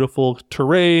really beautiful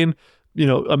terrain,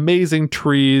 amazing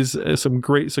trees, some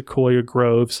great sequoia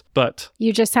groves, but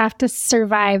you just have to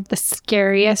survive the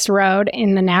scariest road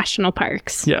in the national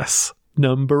parks. Yes.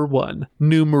 Number 1,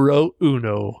 numero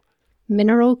uno.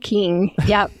 Mineral King.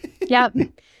 Yep. Yep.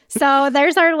 So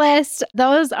there's our list.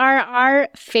 Those are our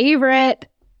favorite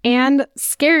and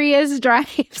scariest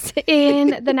drives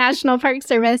in the National Park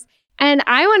Service. And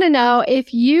I want to know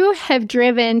if you have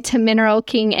driven to Mineral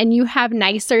King and you have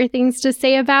nicer things to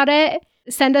say about it.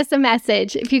 Send us a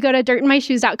message. If you go to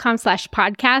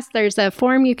dirtandmyshoes.com/podcast, there's a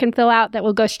form you can fill out that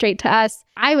will go straight to us.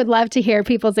 I would love to hear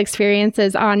people's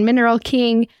experiences on Mineral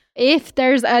King. If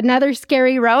there's another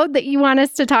scary road that you want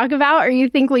us to talk about or you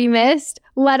think we missed,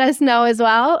 let us know as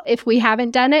well. If we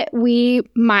haven't done it, we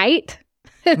might.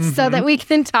 So that we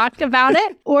can talk about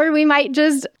it, or we might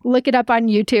just look it up on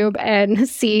YouTube and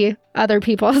see other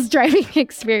people's driving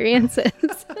experiences.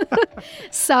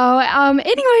 So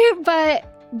anyway, but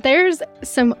there's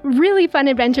some really fun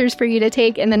adventures for you to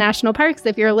take in the national parks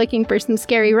if you're looking for some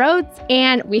scary roads.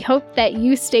 And we hope that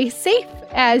you stay safe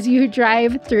as you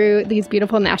drive through these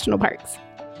beautiful national parks.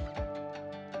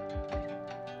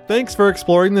 Thanks for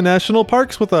exploring the national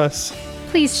parks with us.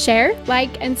 Please share,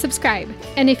 like, and subscribe.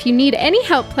 And if you need any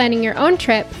help planning your own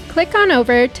trip, click on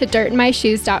over to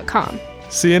dirtandmyshoes.com.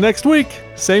 See you next week.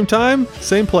 Same time,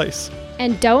 same place.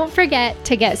 And don't forget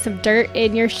to get some dirt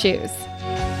in your shoes.